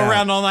them two duke go it out.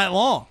 around all night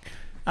long.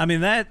 I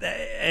mean, that,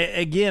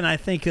 again, I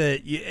think,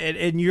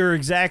 and you're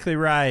exactly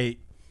right.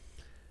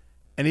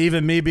 And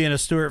even me being a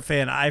Stewart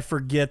fan, I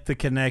forget the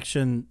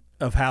connection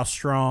of how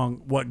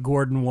strong what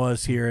Gordon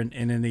was here in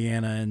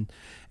Indiana.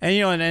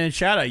 And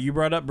shout out, you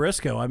brought up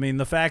Briscoe. I mean,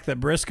 the fact that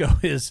Briscoe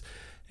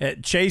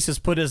Chase has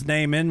put his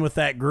name in with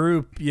that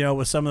group,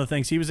 with some of the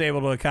things he was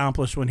able to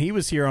accomplish when he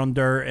was here on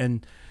dirt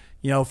and,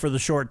 for the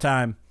short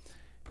time.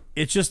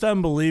 It's just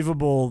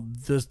unbelievable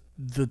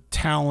the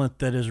talent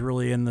that is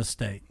really in the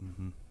state.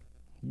 Mm-hmm.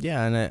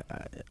 Yeah, and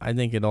I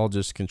think it all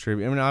just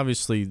contributes. I mean,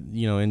 obviously,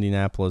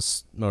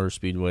 Indianapolis Motor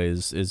Speedway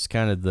is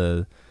kind of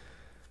the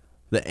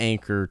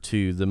anchor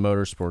to the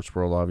motorsports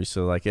world.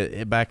 Obviously, like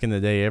back in the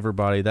day,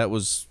 everybody, that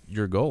was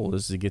your goal,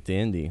 is to get to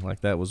Indy.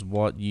 Like that was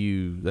what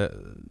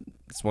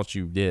it's what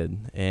you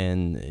did.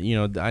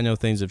 And I know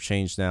things have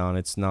changed now, and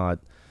it's not,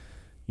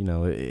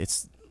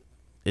 it's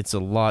a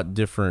lot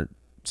different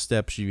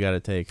steps you got to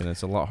take, and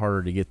it's a lot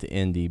harder to get to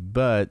Indy.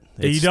 But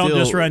you don't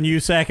just run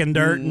USAC and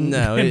dirt and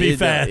be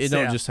fast. It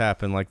don't just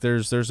happen. Like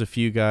there's a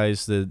few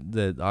guys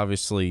that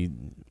obviously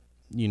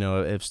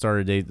have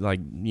started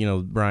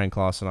Brian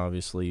Clausen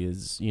obviously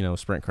is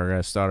sprint car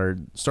guy,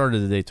 started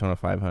the Daytona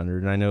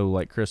 500, and I know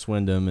like Chris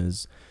Windham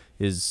is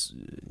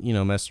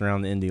messing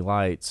around the Indy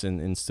Lights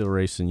and still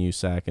racing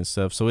USAC and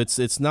stuff. So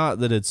it's not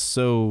that it's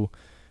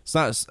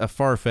not a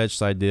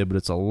far-fetched idea, but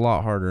it's a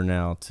lot harder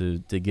now to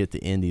get to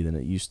Indy than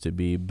it used to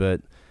be.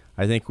 But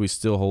I think we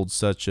still hold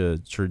such a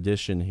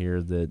tradition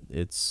here that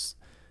it's,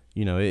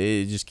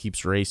 it just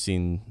keeps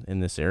racing in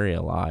this area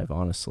alive,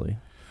 honestly.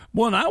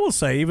 Well, and I will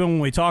say, even when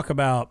we talk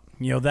about,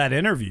 that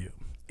interview,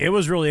 it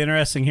was really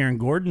interesting hearing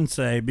Gordon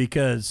say,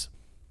 because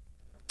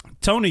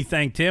Tony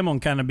thanked him on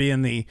kind of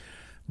being the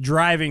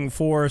driving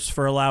force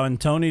for allowing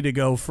Tony to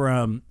go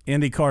from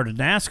IndyCar to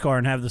NASCAR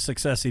and have the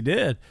success he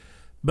did.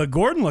 But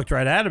Gordon looked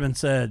right at him and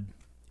said,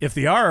 if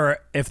the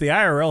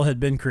IRL had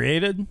been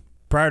created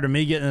prior to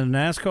me getting into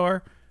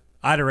NASCAR,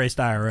 I'd have raced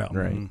IRL.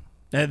 Right.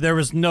 There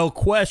was no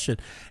question.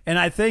 And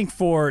I think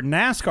for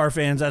NASCAR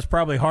fans, that's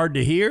probably hard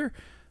to hear.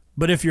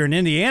 But if you're an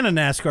Indiana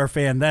NASCAR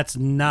fan, that's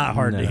not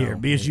hard to hear,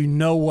 because you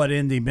know what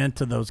Indy meant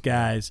to those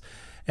guys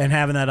and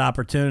having that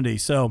opportunity.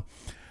 So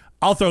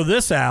I'll throw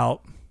this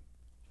out.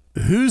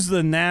 Who's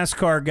the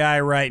NASCAR guy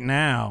right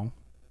now,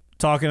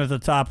 talking at the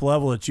top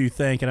level, that you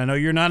think, and I know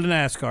you're not a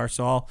NASCAR,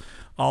 so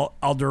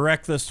I'll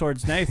direct this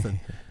towards Nathan.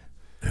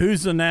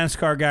 Who's the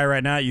NASCAR guy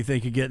right now you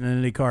think could get in an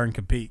Indy car and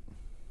compete?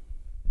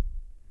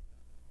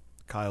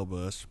 Kyle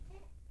Busch.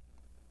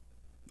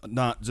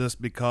 Not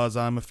just because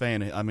I'm a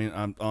fan. I mean,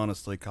 I'm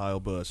honestly Kyle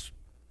Busch.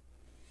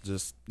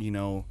 Just,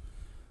 the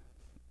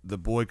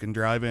boy can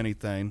drive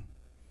anything,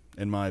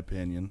 in my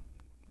opinion.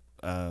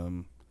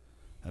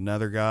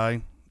 Another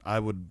guy I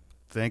would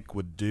think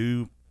would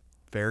do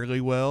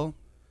fairly well,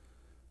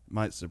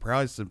 might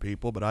surprise some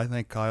people, but I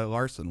think Kyle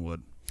Larson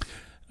would.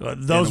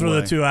 Those were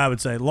the two I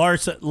would say.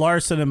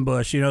 Larson and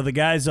Busch. The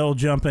guys that'll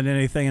jump in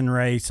anything in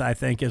race, I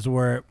think, is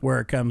where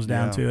it comes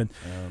down to.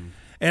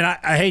 And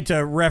I hate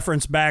to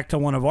reference back to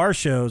one of our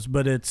shows,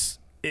 but it's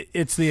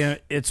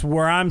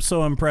where I'm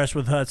so impressed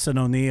with Hudson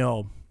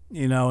O'Neal.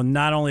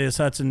 Not only is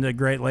Hudson a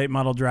great late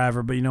model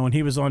driver, but when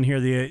he was on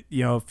here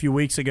a few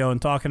weeks ago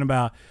and talking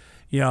about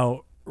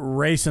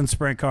racing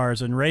sprint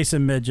cars and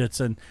racing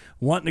midgets and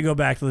wanting to go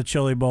back to the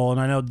Chili Bowl.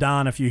 And I know,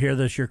 Don, if you hear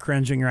this, you're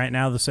cringing right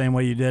now the same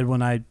way you did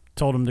when I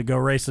told him to go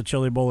race the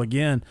Chili Bowl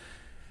again.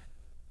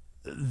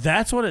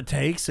 That's what it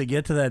takes to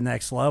get to that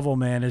next level,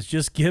 man, is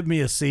just give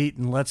me a seat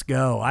and let's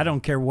go. I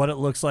don't care what it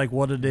looks like,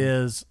 what it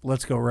is.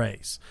 Let's go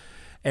race.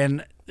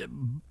 And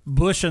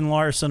Busch and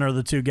Larson are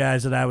the two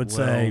guys that I would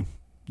say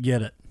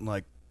get it.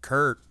 Like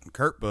Kurt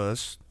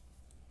Busch,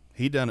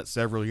 he done it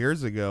several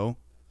years ago,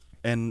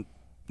 and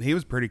he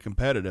was pretty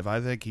competitive.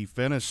 I think he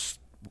finished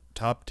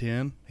top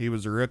 10. He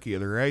was a rookie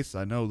of the race.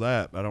 I know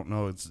that. I don't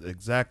know its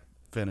exact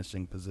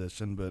finishing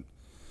position, but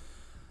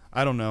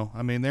I don't know.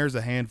 I mean, there's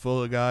a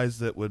handful of guys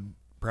that would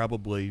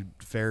probably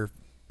fare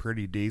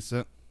pretty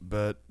decent,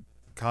 but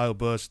Kyle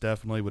Busch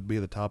definitely would be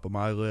the top of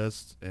my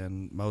list,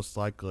 and most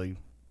likely,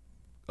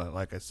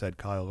 like I said,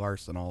 Kyle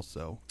Larson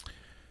also.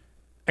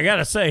 I got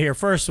to say here,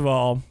 first of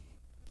all,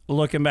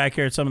 looking back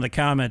here at some of the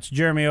comments,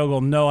 Jeremy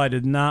Ogle, no, I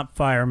did not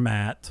fire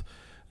Matt.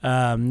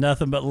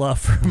 Nothing but love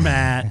for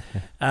Matt.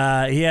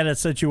 He had a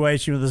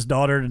situation with his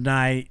daughter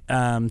tonight.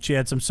 She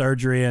had some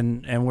surgery,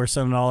 and we're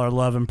sending all our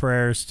love and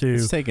prayers to.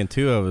 It's taking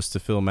two of us to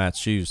fill Matt's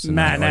shoes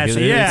tonight. Matt,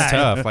 it's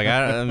tough.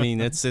 I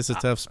mean, it's a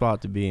tough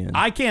spot to be in.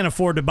 I can't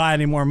afford to buy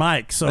any more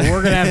mics, so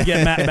we're gonna have to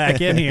get Matt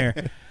back in here.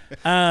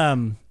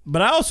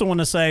 But I also want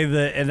to say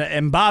that,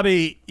 and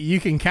Bobby, you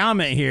can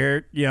comment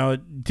here, to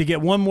get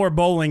one more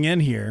bowling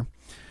in here.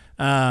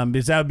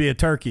 Because that would be a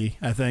turkey,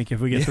 I think,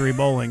 if we get 3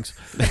 bowlings.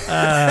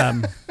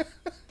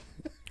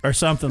 Or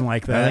something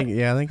like that. I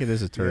think it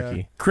is a turkey.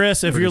 Yeah.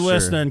 Chris, if you're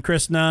listening,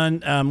 Chris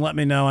Nunn, let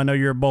me know. I know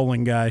you're a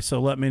bowling guy,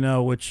 so let me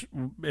know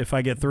if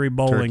I get 3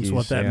 bowlings, turkeys,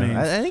 what that means.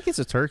 I think it's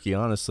a turkey,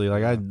 honestly.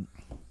 Like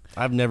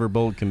I've never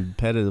bowled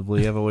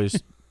competitively. I've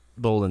always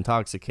bowled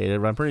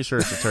intoxicated, but I'm pretty sure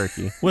it's a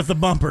turkey. With the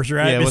bumpers,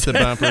 right? Yeah, with the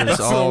bumpers. That's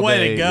all the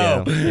way day.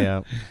 to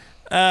go.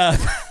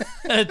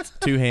 Yeah.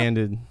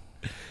 Two-handed.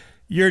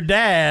 Your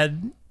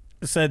dad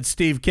said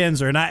Steve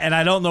Kinser, and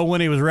I don't know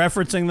when he was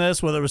referencing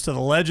this, whether it was to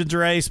the Legends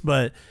race,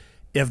 but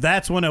if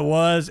that's when it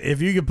was,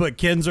 if you could put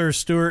Kinser,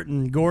 Stewart,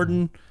 and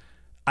Gordon,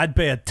 I'd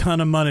pay a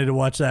ton of money to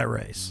watch that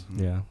race.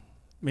 Yeah.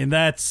 I mean,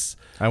 I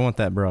want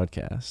that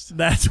broadcast.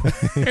 That's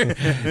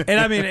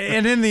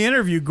and in the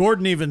interview,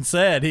 Gordon even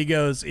said,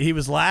 he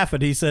was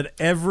laughing. He said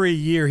every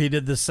year he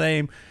did the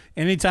same.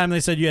 Anytime they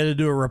said you had to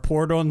do a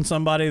report on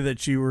somebody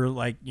that you were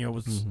like,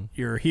 was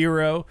your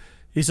hero,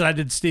 he said, I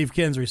did Steve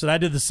Kinser. He said, I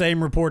did the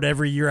same report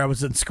every year I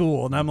was in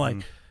school. And I'm like,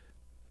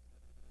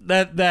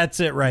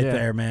 that's it right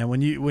there, man.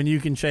 When you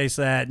can chase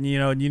that, and you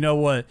know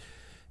what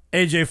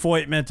AJ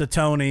Foyt meant to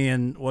Tony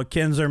and what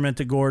Kinser meant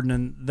to Gordon,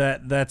 and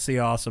that's the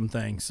awesome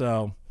thing.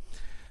 So,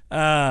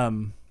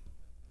 Webb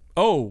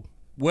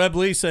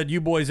Lee said you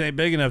boys ain't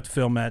big enough to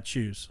fill Matt's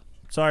shoes.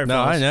 Sorry,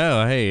 no, fellas. I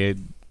know. Hey,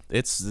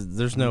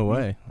 there's no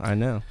way. I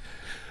know.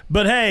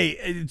 But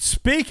hey,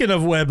 speaking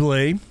of Webb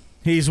Lee,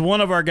 he's one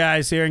of our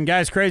guys here, and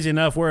guys, crazy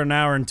enough, we're an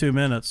hour and 2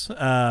 minutes.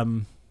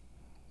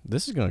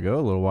 This is gonna go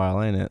a little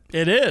while, ain't it?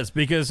 It is,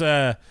 because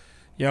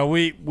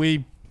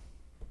we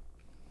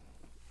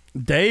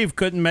Dave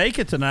couldn't make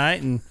it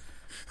tonight, and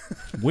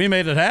we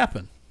made it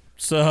happen.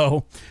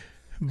 So,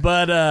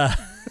 but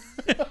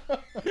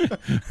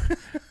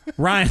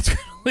Ryan's gonna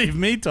leave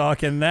me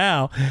talking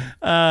now.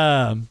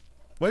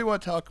 What do you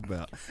want to talk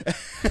about?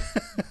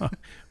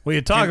 We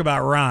could talk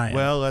about Ryan.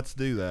 Well, let's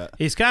do that.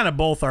 He's kind of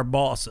both our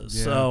bosses.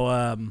 Yeah.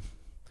 So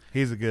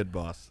he's a good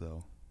boss,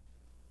 though.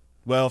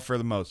 Well, for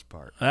the most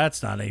part.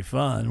 That's not any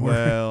fun.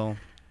 Well,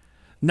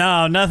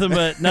 no, nothing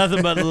but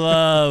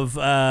love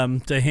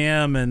to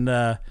him. And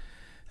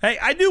hey,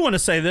 I do want to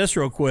say this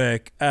real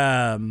quick.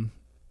 And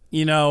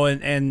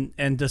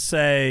to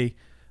say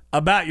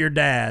about your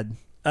dad,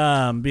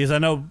 because I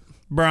know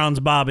Brown's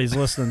Bobby's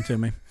listening to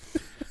me.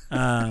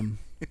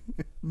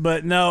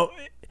 But no,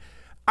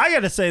 I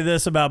got to say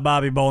this about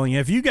Bobby Bowling.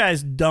 If you're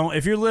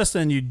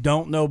listening, you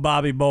don't know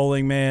Bobby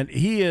Bowling, man,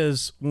 he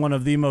is one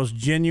of the most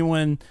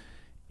genuine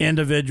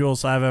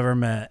individuals I've ever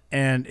met.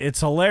 And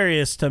it's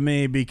hilarious to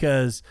me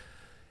because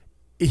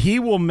he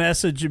will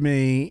message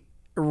me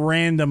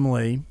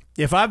randomly.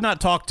 If I've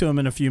not talked to him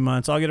in a few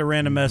months, I'll get a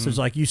random message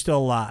like, you still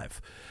alive?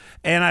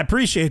 And I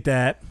appreciate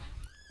that.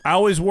 I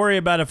always worry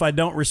about if I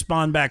don't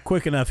respond back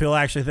quick enough, he'll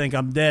actually think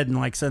I'm dead and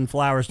like send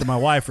flowers to my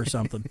wife or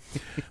something.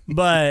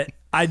 But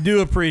I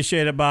do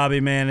appreciate it, Bobby,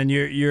 man, and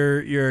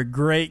you're a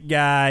great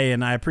guy,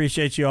 and I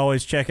appreciate you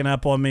always checking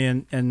up on me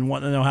and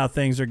wanting to know how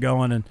things are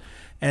going,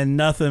 and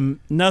nothing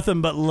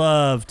but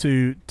love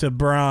to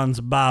Bronze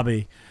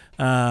Bobby.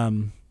 Out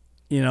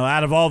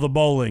of all the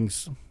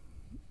bowlings,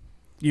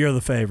 you're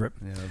the favorite.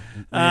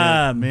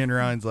 Yeah. Me and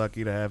Ryan's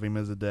lucky to have him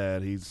as a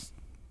dad. He's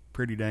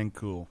pretty dang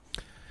cool.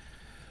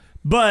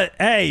 But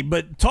hey,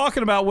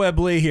 talking about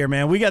Webley here,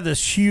 man, we got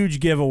this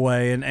huge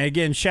giveaway, and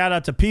again, shout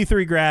out to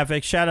P3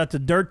 Graphics, shout out to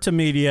Dirt to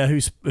Media,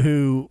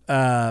 who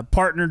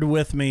partnered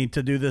with me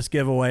to do this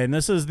giveaway, and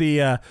this is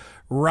the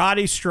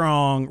Roddy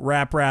Strong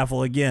Rap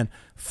Raffle. Again,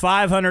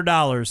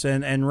 $500,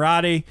 and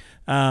Roddy,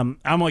 I'm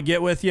gonna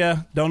get with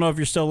you. Don't know if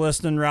you're still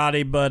listening,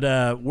 Roddy, but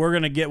we're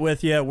gonna get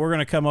with you. We're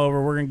gonna come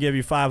over. We're gonna give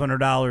you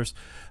 $500.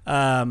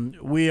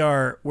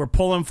 We're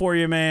pulling for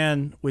you,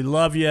 man. We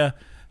love you.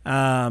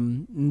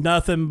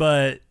 Nothing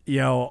but,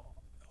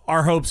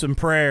 our hopes and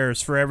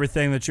prayers for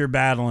everything that you're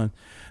battling.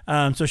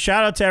 So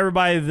shout out to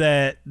everybody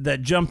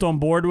that jumped on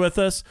board with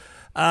us.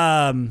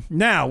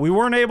 Now, we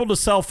weren't able to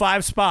sell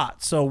 5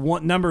 spots. So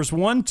numbers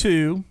 1,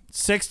 2,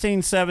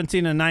 16,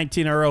 17, and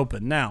 19 are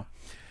open. Now,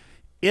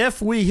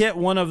 if we hit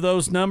one of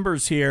those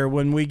numbers here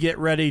when we get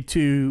ready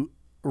to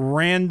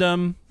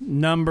random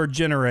number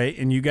generate,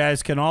 and you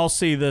guys can all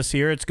see this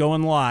here, it's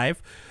going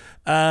live.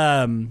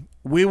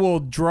 We will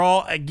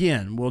draw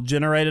again. We'll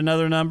generate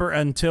another number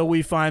until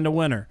we find a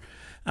winner.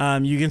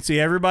 You can see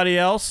everybody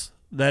else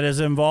that is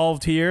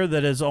involved here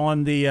that is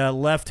on the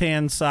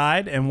left-hand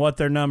side and what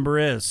their number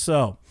is.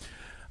 So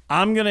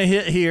I'm going to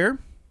hit here.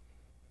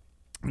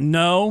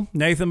 No,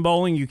 Nathan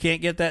Bowling, you can't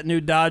get that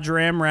new Dodge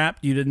Ram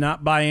wrapped. You did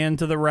not buy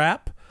into the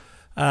wrap.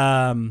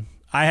 I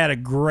had a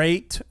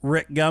great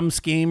Rick Gum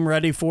scheme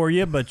ready for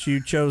you, but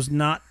you chose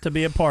not to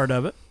be a part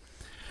of it.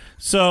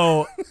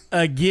 So,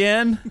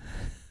 again,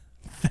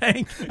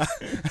 thank you.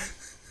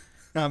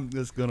 I'm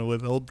just going to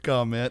withhold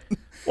comment.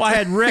 Well, I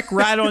had Rick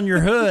right on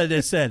your hood.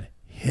 It said,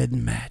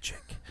 Hidden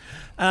Magic.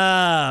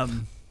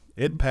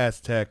 It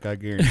passed tech, I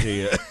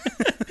guarantee it.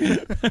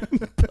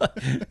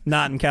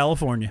 Not in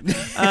California.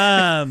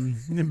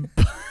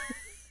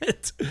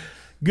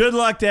 Good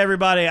luck to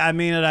everybody. I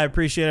mean it. I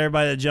appreciate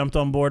everybody that jumped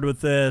on board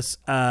with this.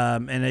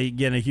 And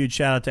again, a huge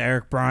shout out to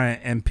Eric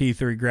Bryant and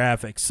P3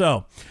 Graphics.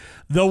 So,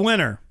 the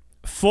winner,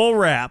 full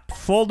wrap,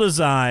 full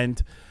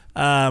designed,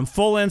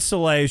 full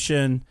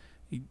installation.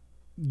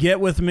 Get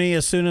with me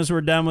as soon as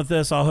we're done with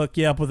this. I'll hook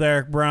you up with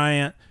Eric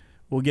Bryant.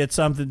 We'll get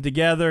something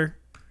together.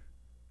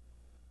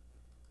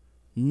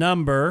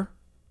 Number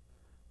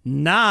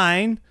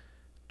 9,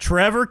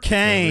 Trevor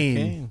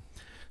Kane.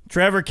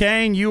 Trevor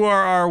Kane, you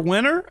are our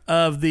winner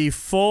of the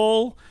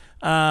full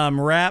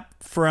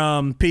wrap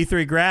from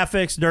P3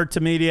 Graphics, Dirt to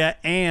Media,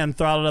 and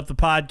Throttled Up the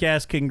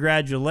Podcast.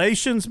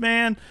 Congratulations,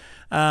 man.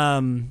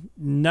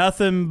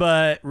 Nothing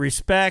but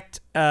respect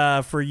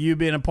for you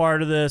being a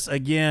part of this.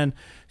 Again,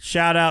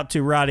 shout out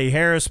to Roddy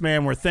Harris,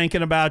 man. We're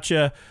thinking about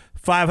you.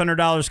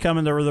 $500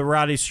 coming to the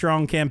Roddy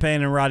Strong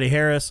campaign and Roddy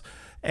Harris,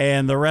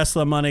 and the rest of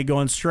the money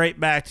going straight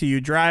back to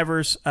you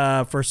drivers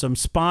for some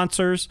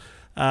sponsors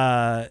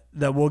that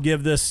we'll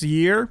give this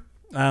year.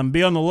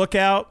 Be on the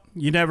lookout.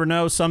 You never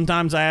know.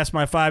 Sometimes I ask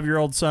my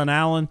 5-year-old son,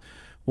 Alan,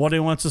 what he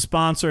wants to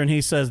sponsor, and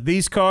he says,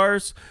 these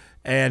cars.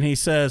 And he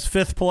says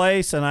 5th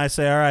place, and I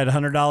say, all right,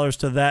 $100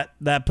 to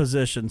that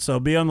position. So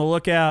be on the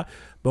lookout,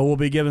 but we'll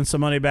be giving some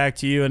money back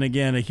to you. And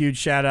again, a huge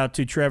shout out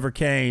to Trevor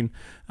Kane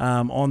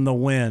on the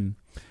win.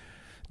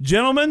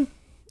 Gentlemen,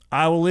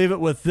 I will leave it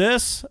with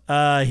this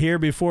here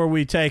before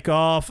we take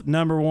off.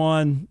 Number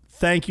 1,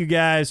 thank you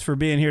guys for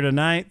being here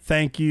tonight.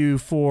 Thank you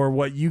for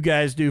what you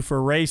guys do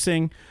for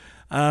racing.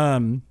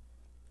 Do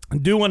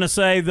want to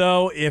say,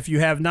 though, if you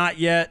have not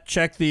yet,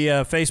 check the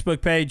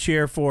Facebook page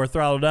here for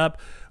Throttled Up.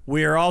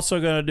 We are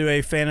also going to do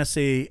a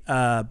fantasy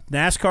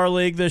NASCAR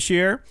league this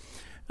year.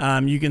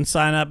 You can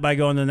sign up by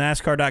going to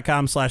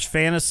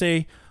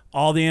NASCAR.com/fantasy.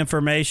 All the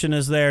information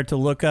is there to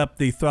look up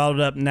the Throttled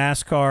Up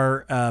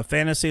NASCAR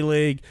Fantasy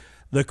League.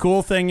 The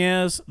cool thing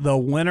is the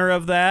winner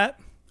of that,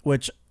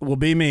 which will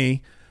be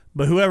me,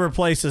 but whoever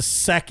places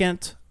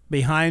second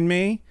behind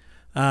me,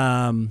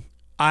 I'm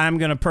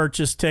going to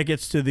purchase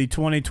tickets to the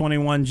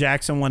 2021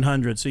 Jackson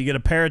 100. So you get a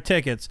pair of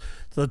tickets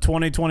to the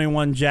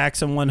 2021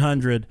 Jackson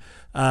 100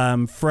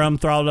 from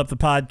Throttled Up the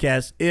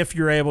Podcast if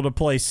you're able to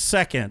place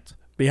second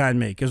behind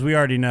me, because we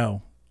already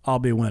know I'll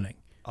be winning.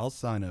 I'll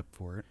sign up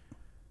for it.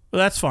 Well,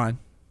 that's fine.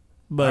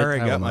 But I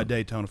already got my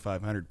Daytona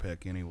 500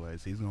 pick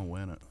anyways. He's going to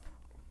win it.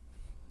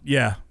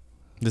 Yeah.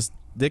 Does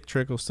Dick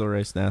Trickle still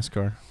race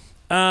NASCAR?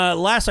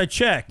 Last I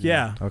checked,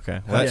 yeah.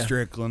 Okay. Well, that's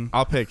Strickland.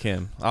 I'll pick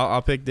him.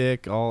 I'll pick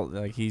Dick.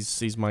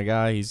 He's my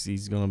guy.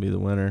 He's going to be the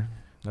winner.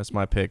 That's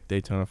my pick,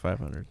 Daytona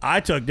 500. I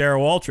took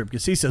Darrell Waltrip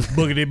because he says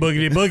boogity,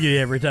 boogity, boogity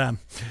every time.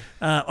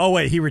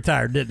 Wait, he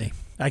retired, didn't he?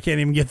 I can't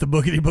even get the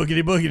boogity,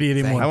 boogity, boogity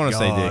anymore. I want to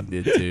say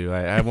Dick did, too.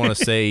 I want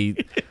to say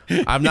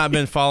I've not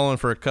been following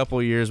for a couple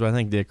of years, but I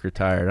think Dick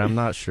retired. I'm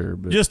not sure.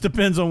 But just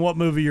depends on what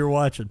movie you're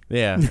watching.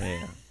 Yeah.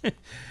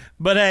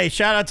 But, hey,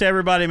 shout out to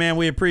everybody, man.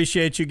 We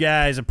appreciate you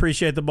guys.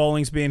 Appreciate the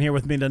Bowlings being here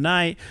with me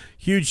tonight.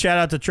 Huge shout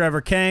out to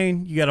Trevor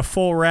Kane. You got a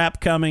full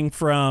wrap coming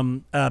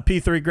from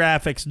P3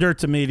 Graphics, Dirt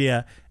to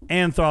Media,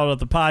 and Throttled Up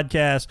the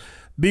Podcast.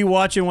 Be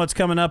watching what's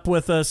coming up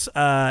with us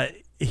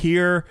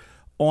here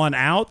on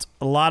out.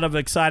 A lot of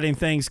exciting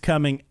things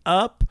coming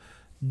up.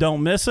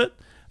 Don't miss it.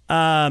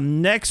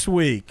 Next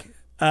week,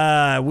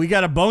 we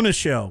got a bonus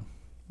show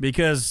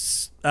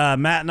because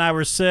Matt and I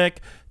were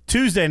sick.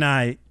 Tuesday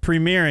night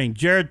premiering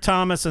Jared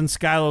Thomas and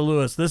Skylar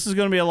Lewis. This is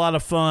going to be a lot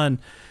of fun.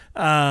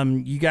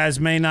 You guys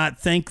may not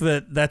think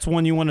that that's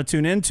one you want to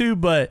tune into,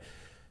 but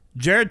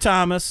Jared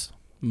Thomas,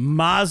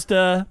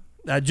 Mazda,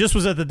 just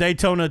was at the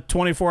Daytona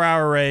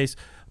 24-hour race.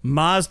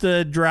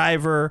 Mazda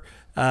driver,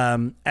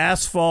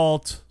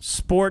 asphalt,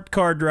 sport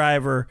car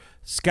driver,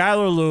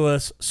 Skylar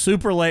Lewis,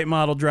 super late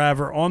model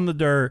driver on the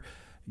dirt.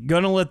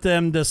 Going to let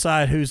them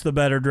decide who's the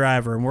better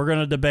driver, and we're going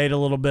to debate a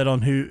little bit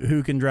on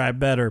who can drive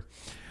better.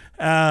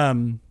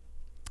 Then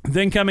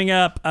coming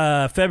up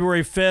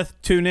February 5th,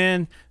 tune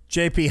in,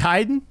 JP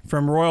Hayden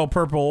from Royal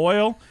Purple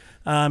Oil.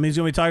 He's going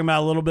to be talking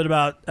about a little bit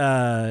about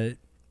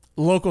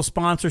local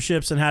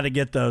sponsorships and how to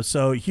get those.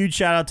 So huge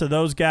shout out to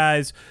those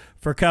guys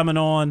for coming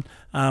on.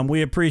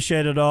 We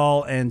appreciate it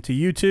all. And to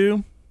you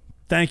two,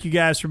 thank you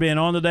guys for being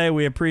on today.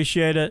 We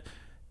appreciate it.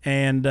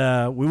 And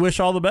we wish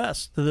all the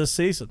best to this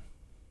season.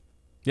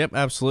 Yep,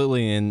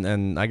 absolutely.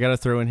 And I got to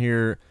throw in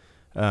here,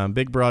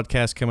 big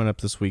broadcast coming up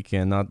this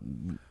weekend.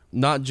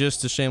 Not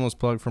just a shameless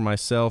plug for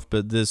myself,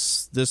 but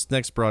this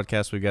next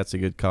broadcast we got's a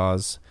good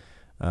cause.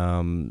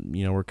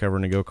 We're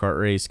covering a go-kart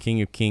race,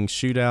 King of Kings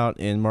shootout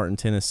in Martin,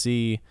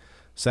 Tennessee,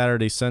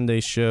 Saturday,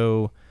 Sunday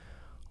show.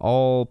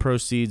 All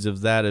proceeds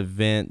of that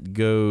event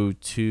go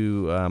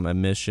to a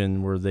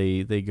mission where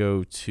they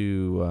go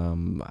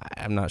to,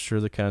 I'm not sure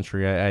the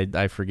country.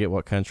 I forget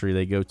what country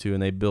they go to,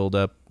 and they build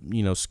up,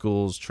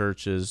 schools,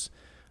 churches,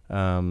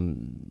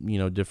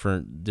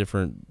 different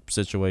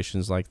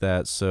situations like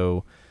that.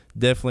 So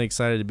definitely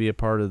excited to be a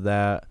part of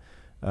that.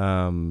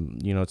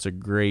 It's a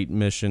great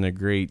mission, a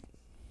great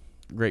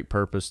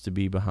purpose to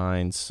be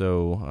behind.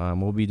 So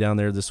we'll be down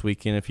there this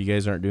weekend. If you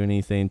guys aren't doing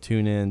anything,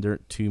 tune in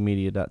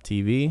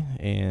dirt2media.tv,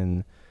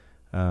 and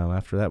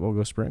after that we'll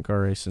go sprint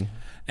car racing.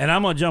 And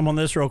I'm going to jump on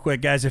this real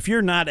quick, guys. If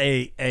you're not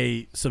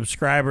a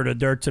subscriber to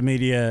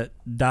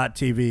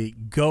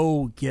dirt2media.tv,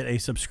 go get a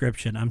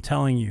subscription. I'm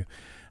telling you.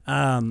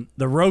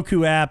 The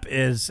Roku app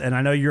is, and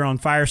I know you're on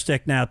Fire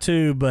Stick now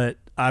too, but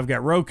I've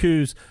got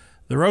Rokus.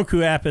 The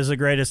Roku app is the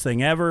greatest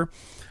thing ever.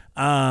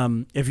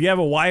 If you have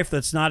a wife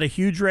that's not a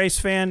huge race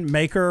fan,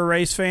 make her a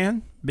race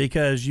fan,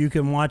 because you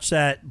can watch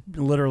that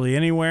literally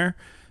anywhere.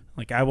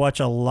 Like, I watch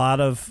a lot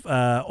of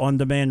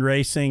on-demand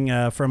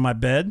racing from my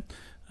bed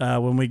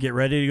when we get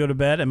ready to go to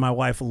bed, and my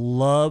wife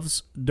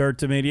loves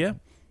Dirt2Media. At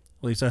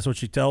least that's what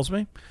she tells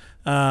me.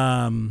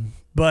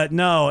 But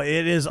no,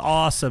 it is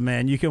awesome,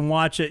 man. You can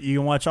watch it. You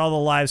can watch all the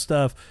live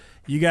stuff.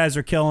 You guys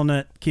are killing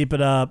it. Keep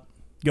it up.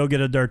 Go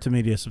get a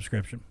Dirt2Media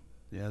subscription.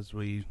 Yeah, as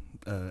we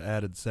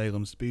added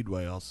Salem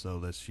Speedway also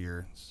this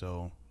year,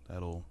 so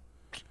that'll.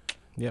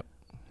 Yep,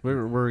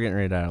 we're getting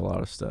ready to add a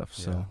lot of stuff,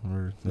 so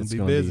it's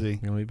gonna be busy.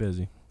 Gonna be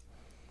busy.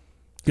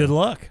 Good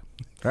luck.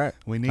 All right,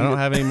 I don't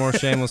have any more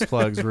shameless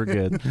plugs. We're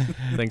good.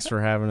 Thanks for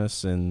having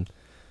us, and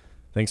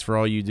thanks for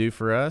all you do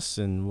for us,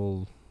 and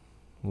we'll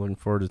looking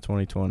forward to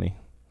 2020.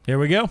 Here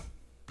we go.